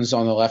mountains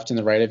on the left and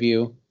the right of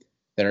you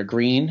that are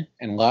green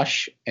and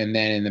lush, and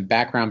then in the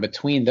background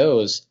between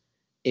those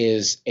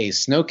is a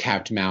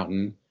snow-capped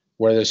mountain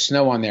where there's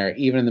snow on there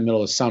even in the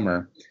middle of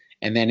summer.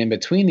 And then in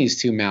between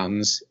these two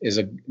mountains is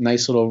a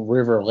nice little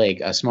river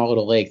lake, a small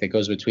little lake that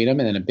goes between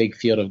them, and then a big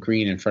field of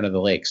green in front of the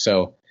lake.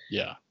 So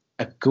yeah,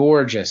 a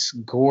gorgeous,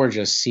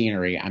 gorgeous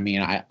scenery. I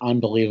mean,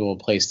 unbelievable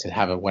place to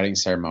have a wedding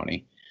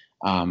ceremony.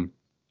 I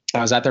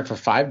was out there for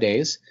 5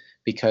 days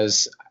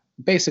because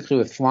basically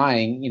with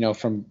flying,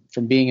 from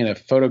being in a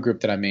photo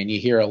group that I'm in, you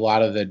hear a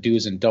lot of the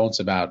do's and don'ts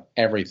about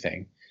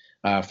everything,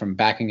 from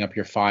backing up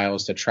your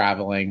files to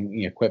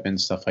traveling,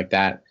 equipment, stuff like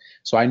that.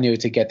 So I knew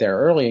to get there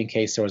early in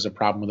case there was a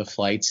problem with the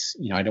flights.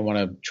 I didn't want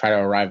to try to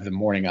arrive the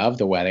morning of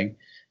the wedding.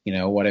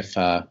 What if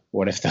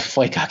the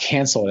flight got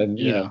canceled and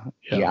you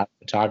got a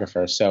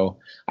photographer? So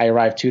I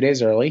arrived 2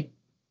 days early.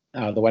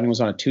 The wedding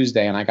was on a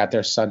Tuesday, and I got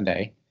there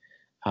Sunday,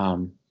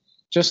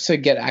 just to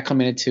get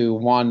acclimated to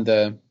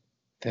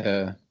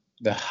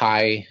the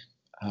high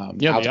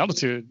the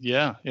altitude.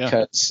 Yeah.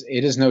 Because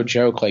it is no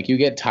joke. Like, you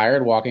get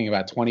tired walking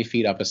about 20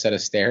 feet up a set of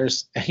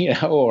stairs,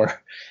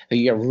 or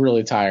you get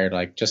really tired,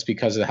 like, just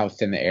because of how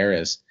thin the air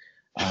is.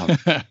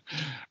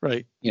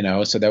 Right.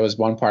 So that was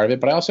one part of it.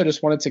 But I also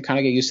just wanted to kind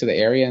of get used to the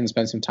area and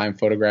spend some time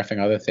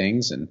photographing other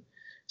things. And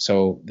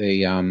so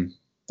the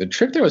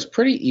trip there was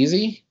pretty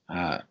easy.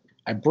 I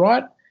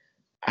took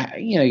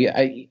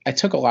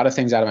a lot of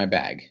things out of my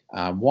bag.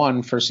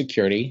 One, for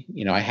security,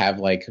 I have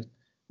like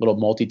little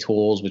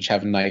multi-tools which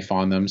have a knife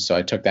on them, so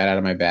I took that out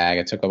of my bag.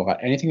 I took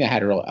anything that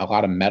had a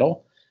lot of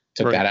metal,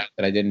 took that out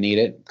that I didn't need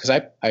it, because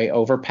I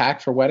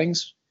overpack for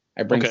weddings.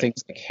 I bring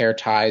things like hair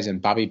ties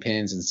and bobby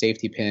pins and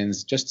safety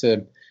pins, just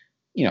to,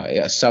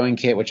 a sewing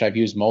kit which I've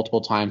used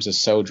multiple times to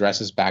sew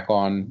dresses back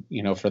on,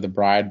 for the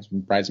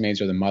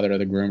bridesmaids or the mother or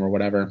the groom or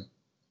whatever.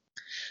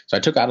 So I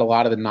took out a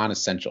lot of the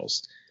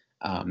non-essentials.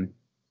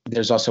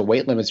 There's also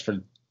weight limits for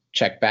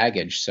checked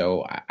baggage,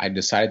 so I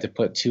decided to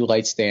put 2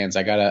 light stands.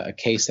 I got a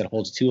case that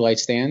holds 2 light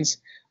stands.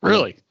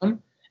 Really? And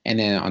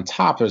then on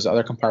top, there's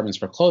other compartments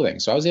for clothing.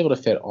 So I was able to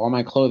fit all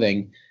my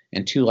clothing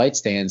and 2 light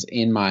stands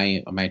in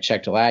my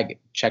checked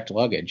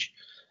luggage.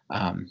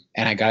 And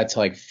I got it to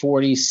like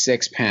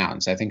 46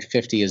 pounds. I think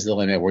 50 is the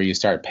limit where you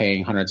start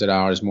paying hundreds of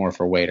dollars more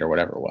for weight or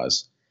whatever it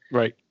was.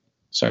 Right.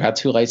 So I got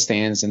 2 light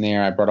stands in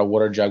there. I brought a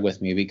water jug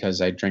with me because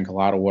I drink a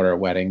lot of water at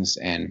weddings,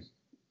 and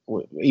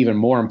even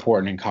more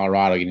important in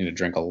Colorado, you need to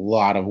drink a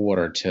lot of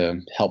water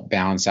to help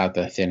balance out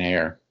the thin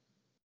air.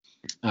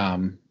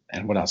 And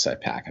what else did I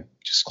pack?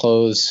 Just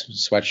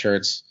clothes,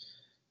 sweatshirts,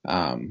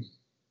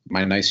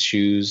 my nice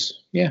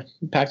shoes. Yeah,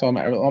 packed all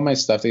my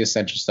stuff, the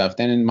essential stuff.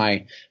 Then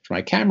for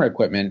my camera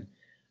equipment,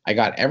 I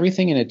got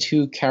everything into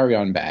 2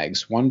 carry-on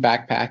bags, 1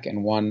 backpack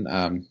and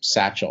 1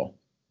 satchel.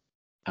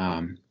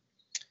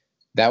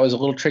 That was a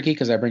little tricky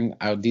because I bring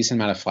a decent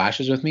amount of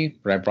flashes with me,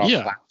 but I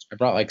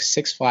brought like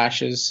 6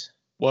 flashes.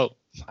 Whoa.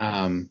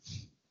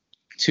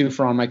 2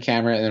 for on my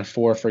camera and then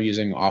 4 for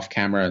using off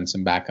camera and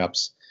some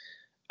backups.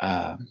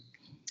 I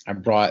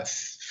brought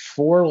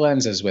 4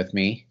 lenses with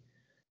me.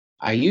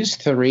 I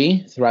used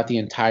 3 throughout the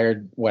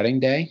entire wedding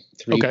day.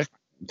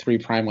 3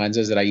 prime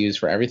lenses that I use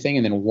for everything,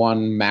 and then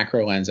 1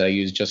 macro lens that I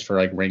use just for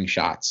like ring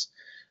shots.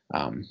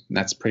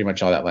 That's pretty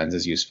much all that lens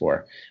is used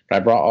for. But I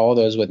brought all of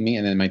those with me,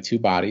 and then my 2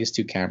 bodies,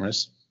 2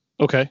 cameras.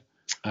 Okay.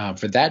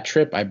 For that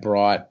trip, I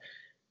brought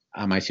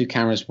my 2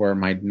 cameras were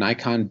my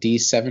Nikon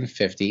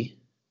D750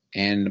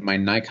 and my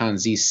Nikon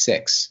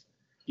Z6.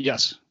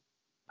 Yes.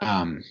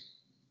 And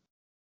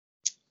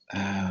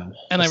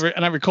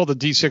I recall the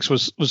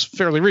D6 was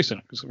fairly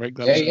recent, right?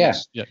 Yeah.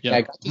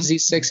 I got the Mm-hmm.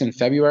 Z6 in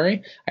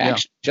February. I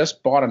actually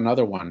just bought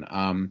another one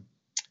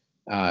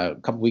a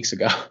couple weeks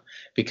ago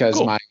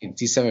because my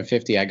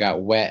D750 I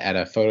got wet at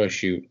a photo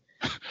shoot,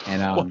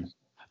 and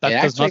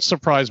that does not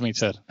surprise me,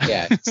 Ted.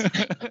 Yeah,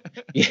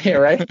 yeah,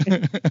 right.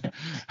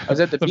 I was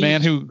at the beach.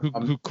 Man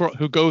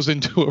who goes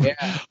into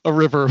a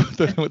river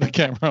with a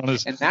camera on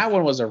his. And that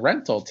one was a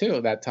rental too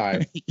at that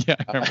time. Yeah,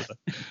 I remember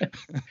that.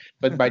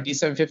 But my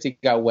D750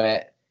 got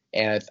wet,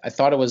 and I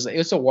thought it was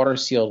a water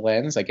sealed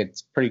lens. Like,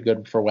 it's pretty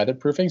good for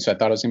weatherproofing, so I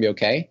thought it was gonna be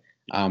okay.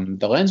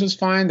 The lens was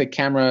fine. The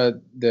camera,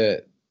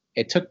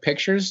 it took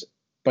pictures,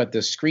 but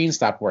the screen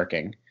stopped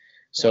working.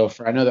 So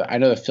I know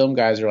the film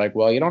guys are like,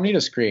 well, you don't need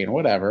a screen,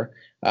 whatever.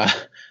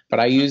 But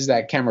I use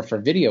that camera for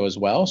video as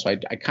well, so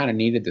I kind of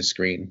needed the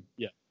screen.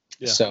 Yeah.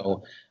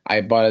 So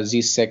I bought a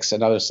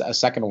Z6, a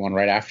second one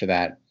right after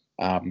that.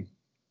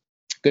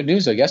 Good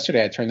news though,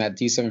 yesterday I turned that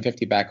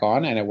D750 back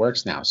on and it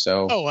works now.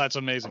 So that's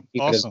amazing.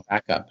 Keep awesome. It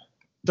as backup.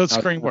 The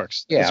screen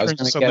works. Yeah, the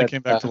screen suddenly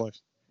came back to life.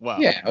 Wow.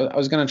 Yeah, I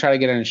was going to try to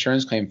get an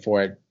insurance claim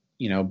for it,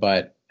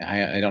 but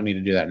I don't need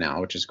to do that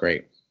now, which is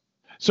great.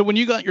 So when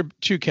you got your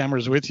 2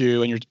 cameras with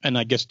you and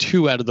I guess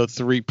 2 out of the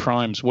 3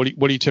 primes, what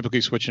are you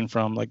typically switching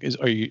from? Like,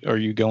 are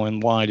you going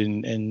wide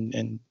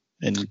in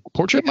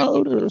portrait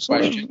mode or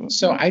something?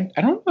 So I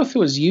don't know if it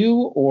was you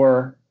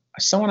or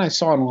someone I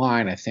saw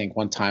online. I think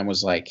one time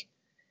was like,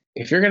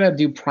 if you're gonna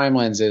do prime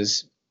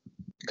lenses,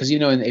 because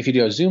if you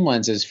do zoom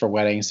lenses for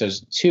weddings,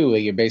 there's 2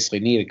 that you basically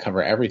need to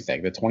cover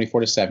everything: the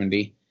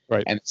 24-70,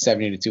 right, and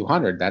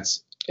 70-200.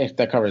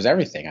 That covers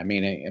everything. I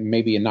mean,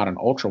 maybe not an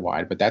ultra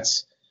wide, but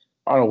that's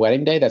on a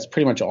wedding day, that's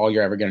pretty much all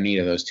you're ever going to need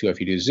of those 2 if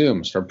you do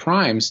zooms. For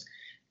primes,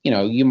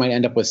 you might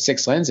end up with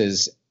 6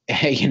 lenses,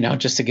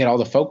 just to get all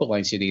the focal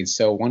lengths you need.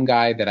 So one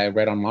guy that I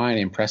read online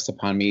impressed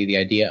upon me the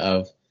idea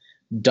of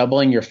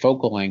doubling your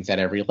focal length at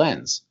every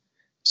lens.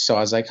 So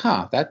I was like,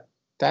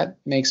 that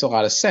makes a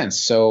lot of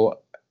sense. So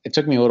it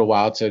took me a little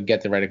while to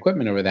get the right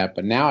equipment over that,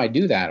 but now I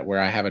do that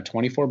where I have a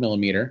 24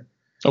 millimeter,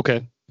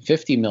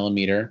 50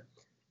 millimeter,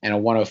 and a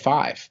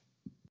 105.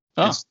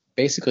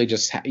 Basically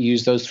just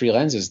use those 3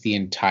 lenses the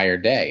entire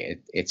day.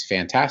 It's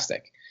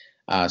fantastic.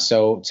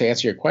 So to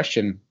answer your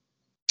question,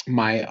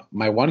 my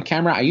one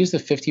camera, I use the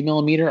 50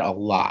 millimeter a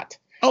lot.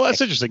 Oh, that's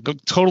interesting.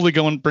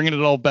 Bringing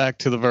it all back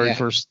to the very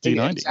first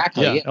D90.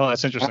 Exactly. Yeah. Oh,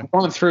 that's interesting. I've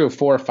gone through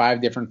 4 or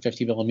 5 different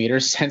 50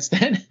 millimeters since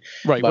then.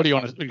 Right. But, what do you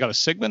want? You got a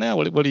Sigma now?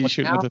 What are you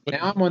shooting with?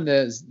 Now I'm on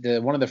the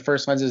one of the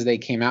first lenses they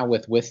came out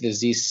with the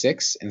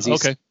Z6, and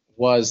Z6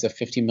 was the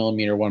 50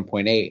 millimeter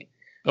 1.8.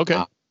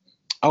 Okay.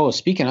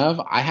 Speaking of,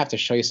 I have to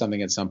show you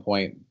something at some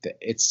point.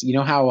 It's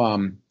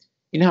how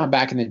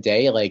back in the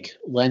day, like,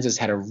 lenses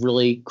had a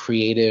really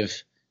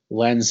creative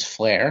lens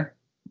flare.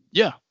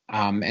 Yeah.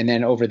 And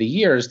then over the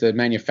years, the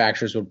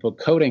manufacturers would put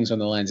coatings on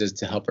the lenses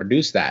to help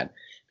reduce that,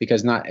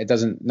 because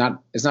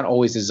it's not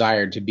always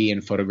desired to be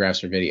in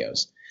photographs or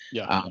videos.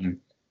 Yeah.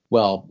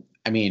 Well,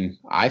 I mean,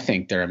 I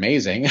think they're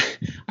amazing.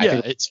 I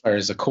think it's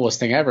the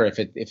coolest thing ever if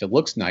it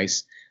looks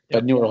nice.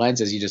 But newer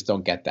lenses, you just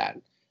don't get that.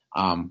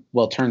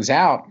 Well, it turns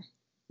out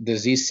the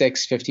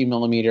Z6 50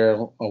 millimeter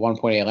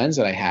 1.8 lens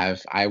that I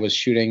have, I was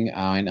shooting in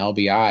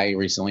LBI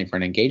recently for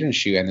an engagement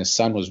shoot, and the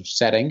sun was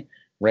setting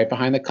right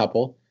behind the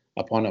couple.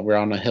 We're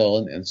on a hill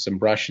and some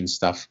brush and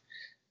stuff,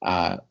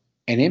 and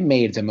it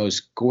made the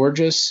most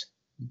gorgeous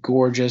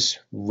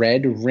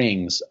red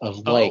rings of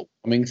light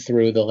coming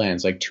through the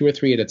lens, like 2 or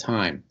 3 at a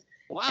time.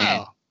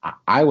 Wow! And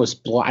I was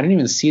I didn't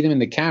even see them in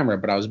the camera,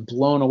 but I was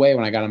blown away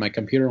when I got on my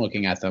computer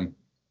looking at them.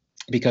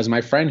 Because my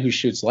friend who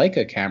shoots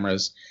Leica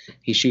cameras,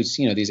 he shoots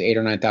these $8,000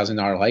 or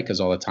 $9,000 Leicas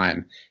all the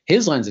time.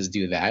 His lenses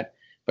do that,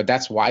 but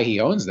that's why he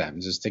owns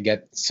them, just to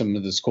get some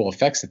of those cool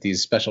effects that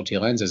these specialty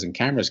lenses and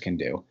cameras can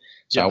do.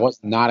 So I was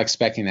not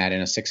expecting that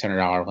in a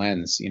 $600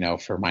 lens,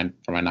 for my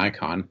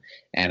Nikon,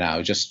 and I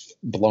was just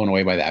blown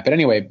away by that. But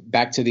anyway,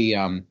 back to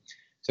the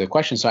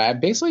question. So I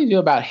basically do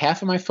about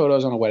half of my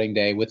photos on a wedding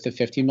day with the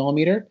 50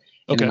 millimeter.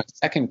 And then my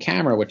second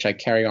camera, which I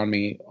carry on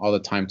me all the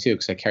time too,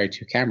 because I carry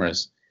 2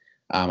 cameras.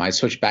 I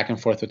switch back and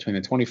forth between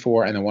the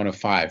 24 and the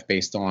 105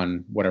 based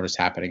on whatever's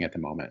happening at the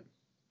moment.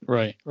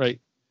 Right.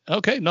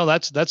 Okay. No,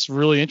 that's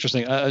really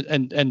interesting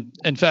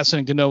and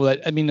fascinating to know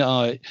that. I mean,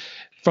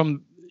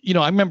 from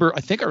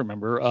I think I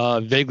remember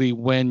vaguely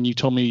when you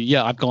told me,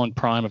 I've gone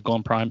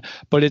prime,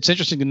 but it's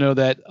interesting to know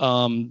that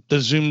the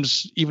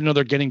zooms, even though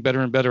they're getting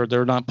better and better,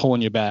 they're not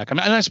pulling you back. I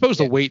mean, and I suppose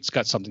the weight's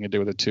got something to do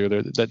with it too.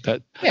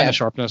 That and the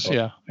sharpness.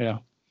 Yeah.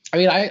 I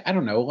mean, I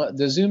don't know,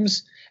 the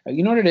zooms,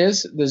 you know what it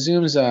is? The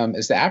zooms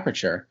is the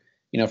aperture.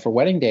 For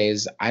wedding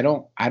days, I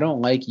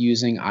don't like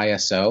using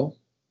ISO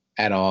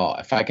at all.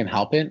 If I can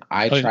help it,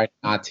 I try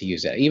not to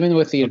use it. Even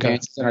with the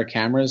advances in our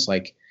cameras,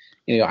 like,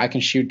 I can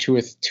shoot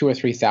 2,000 or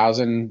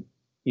 3,000,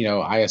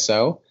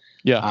 ISO.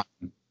 Yeah.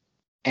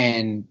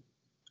 And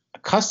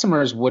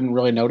customers wouldn't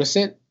really notice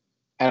it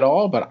at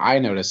all, but I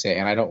notice it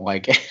and I don't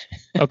like it.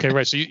 Okay.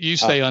 Right. So you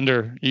stay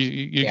under,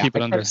 you keep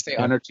it under. I try to stay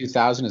under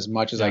 2,000 as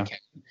much as I can.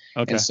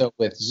 Okay. And so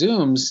with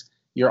zooms,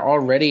 you're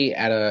already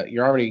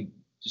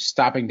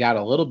stopping down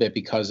a little bit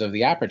because of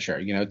the aperture.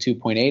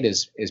 2.8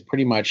 is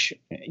pretty much,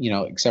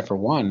 except for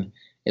one,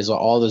 is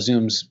all the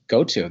zooms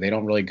go to. They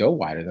don't really go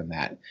wider than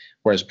that.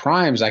 Whereas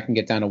primes, I can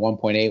get down to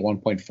 1.8,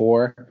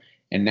 1.4,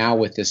 and now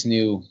with this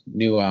new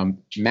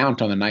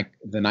mount on the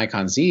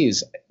Nikon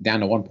Z's,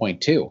 down to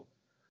 1.2.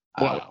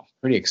 Wow,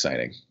 pretty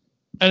exciting.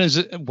 And is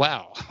it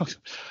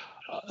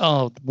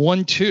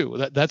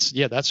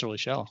 1.2? That's really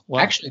shallow. Wow.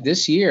 Actually,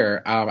 this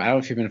year, I don't know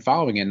if you've been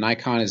following it.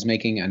 Nikon is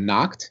making a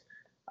Noct,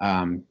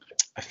 a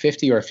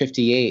 50 or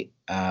 58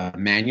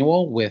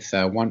 manual with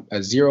a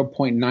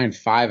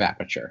 0.95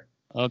 aperture.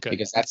 Okay.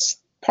 Because that's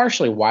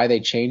partially why they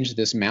changed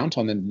this mount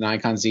on the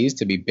Nikon Z's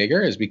to be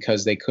bigger, is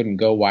because they couldn't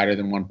go wider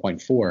than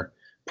 1.4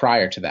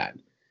 prior to that,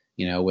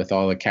 with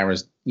all the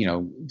cameras,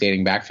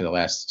 dating back for the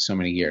last so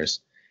many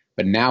years.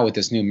 But now with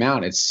this new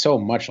mount, it's so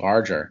much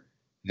larger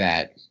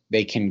that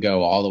they can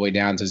go all the way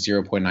down to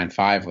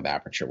 0.95 with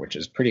aperture, which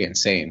is pretty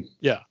insane.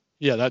 Yeah.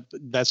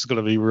 That's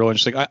going to be real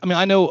interesting. I mean,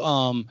 I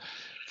know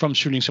from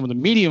shooting some of the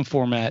medium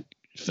format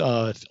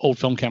old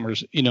film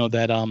cameras,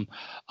 that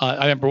I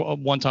remember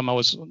one time I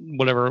was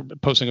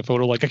posting a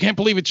photo like, I can't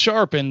believe it's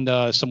sharp,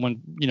 and someone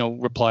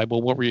replied,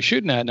 well, what were you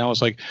shooting at? And I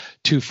was like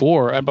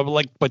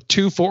 2.4, but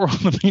 2.4 on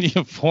the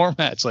medium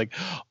format's like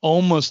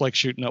almost like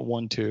shooting at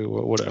 1.2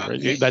 or whatever.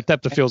 That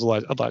depth of field's a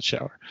lot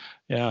shallower.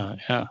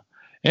 Yeah.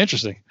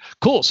 Interesting.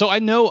 Cool. So I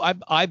know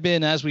I've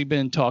been, as we've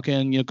been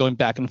talking, going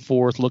back and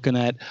forth, looking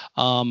at,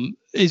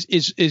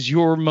 is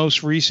your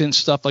most recent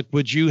stuff, like,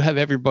 would you have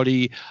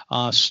everybody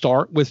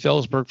start with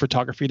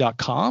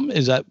FelsbergPhotography.com?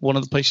 Is that one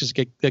of the places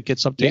that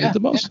gets updated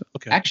the most? Yeah.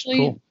 Okay. Actually,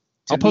 cool.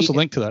 I'll post a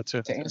link to that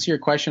too. To answer your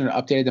question,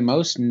 updated the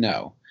most?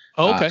 No.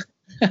 Oh, okay.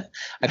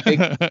 I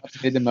think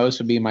updated the most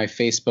would be my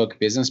Facebook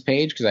business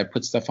page, because I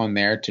put stuff on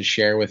there to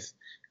share with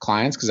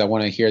clients, because I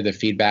want to hear the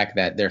feedback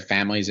that their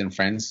families and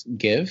friends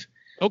give.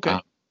 Okay.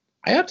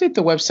 I update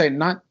the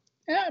website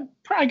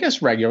I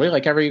guess regularly,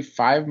 like every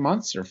 5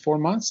 months or 4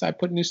 months, I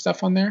put new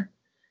stuff on there.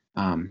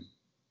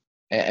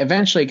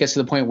 Eventually it gets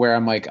to the point where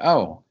I'm like,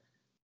 oh,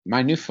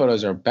 my new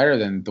photos are better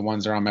than the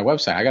ones that are on my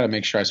website. I got to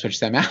make sure I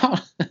switch them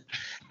out.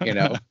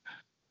 It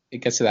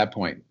gets to that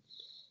point.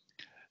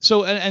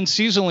 So, and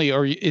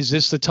seasonally, is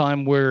this the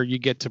time where you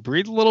get to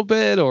breathe a little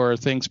bit, or are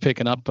things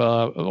picking up,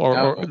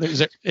 or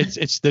this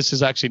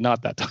is actually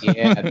not that time?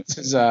 Yeah, this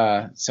is,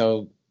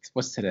 so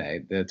what's today?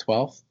 The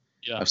 12th?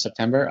 Of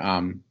September.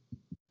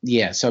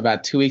 So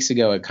about 2 weeks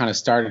ago, it kind of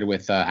started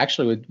with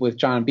with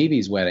John and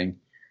Bibi's wedding.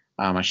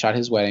 I shot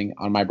his wedding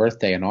on my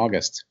birthday in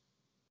August,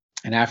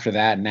 and after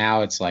that,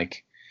 now it's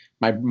like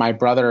my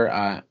brother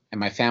and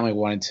my family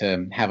wanted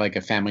to have like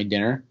a family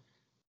dinner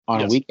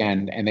on a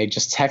weekend, and they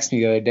just texted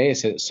me the other day and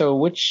said, "So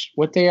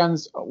what day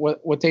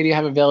do you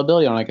have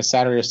availability on, like a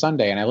Saturday or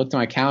Sunday?" And I looked at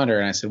my calendar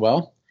and I said,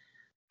 "Well,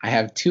 I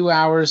have 2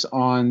 hours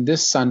on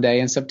this Sunday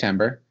in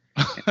September."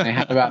 And I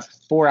have about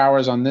 4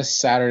 hours on this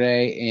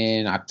Saturday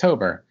in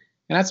October,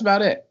 and that's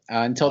about it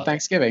until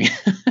Thanksgiving.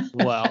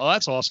 Wow,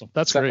 that's awesome.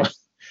 That's great.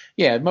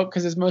 Yeah,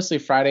 because it's mostly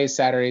Fridays,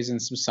 Saturdays, and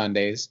some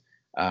Sundays.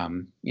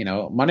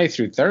 Monday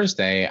through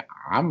Thursday,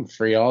 I'm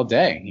free all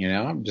day.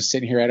 I'm just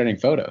sitting here editing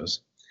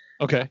photos.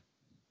 Okay.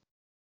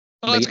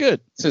 Oh, that's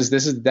good. This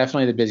is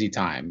definitely the busy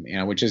time,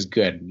 which is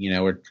good.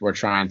 We're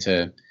trying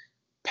to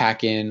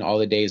pack in all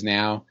the days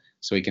now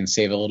so we can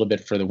save a little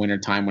bit for the winter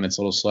time when it's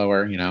a little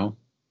slower.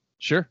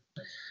 Sure.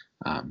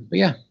 But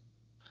yeah.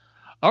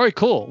 All right,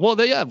 cool. Well,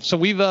 so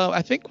we've,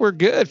 I think we're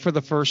good for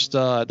the first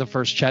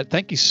chat.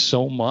 Thank you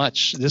so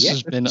much. This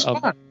has been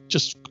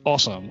just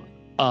awesome.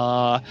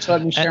 So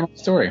let me share my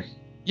story.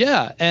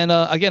 Yeah, and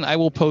again, I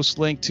will post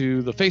link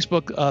to the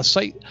Facebook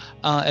site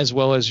as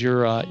well as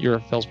your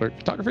Felsberg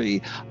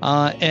Photography,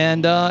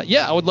 and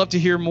I would love to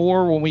hear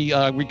more when we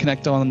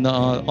reconnect on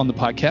the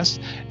podcast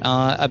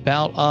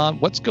about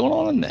what's going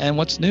on and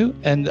what's new.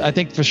 And I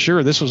think for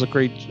sure this was a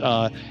great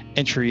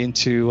entry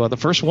into the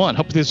first one.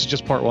 Hopefully this is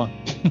just part one.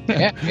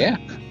 yeah,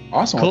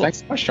 awesome. Cool. Well, thanks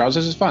so much, Charles.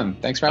 This is fun.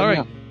 Thanks for having me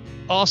on.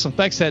 Awesome.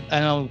 Thanks, Ed,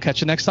 and I'll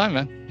catch you next time,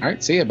 man. All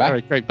right, see you. Bye. All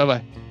right, great. Bye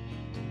bye.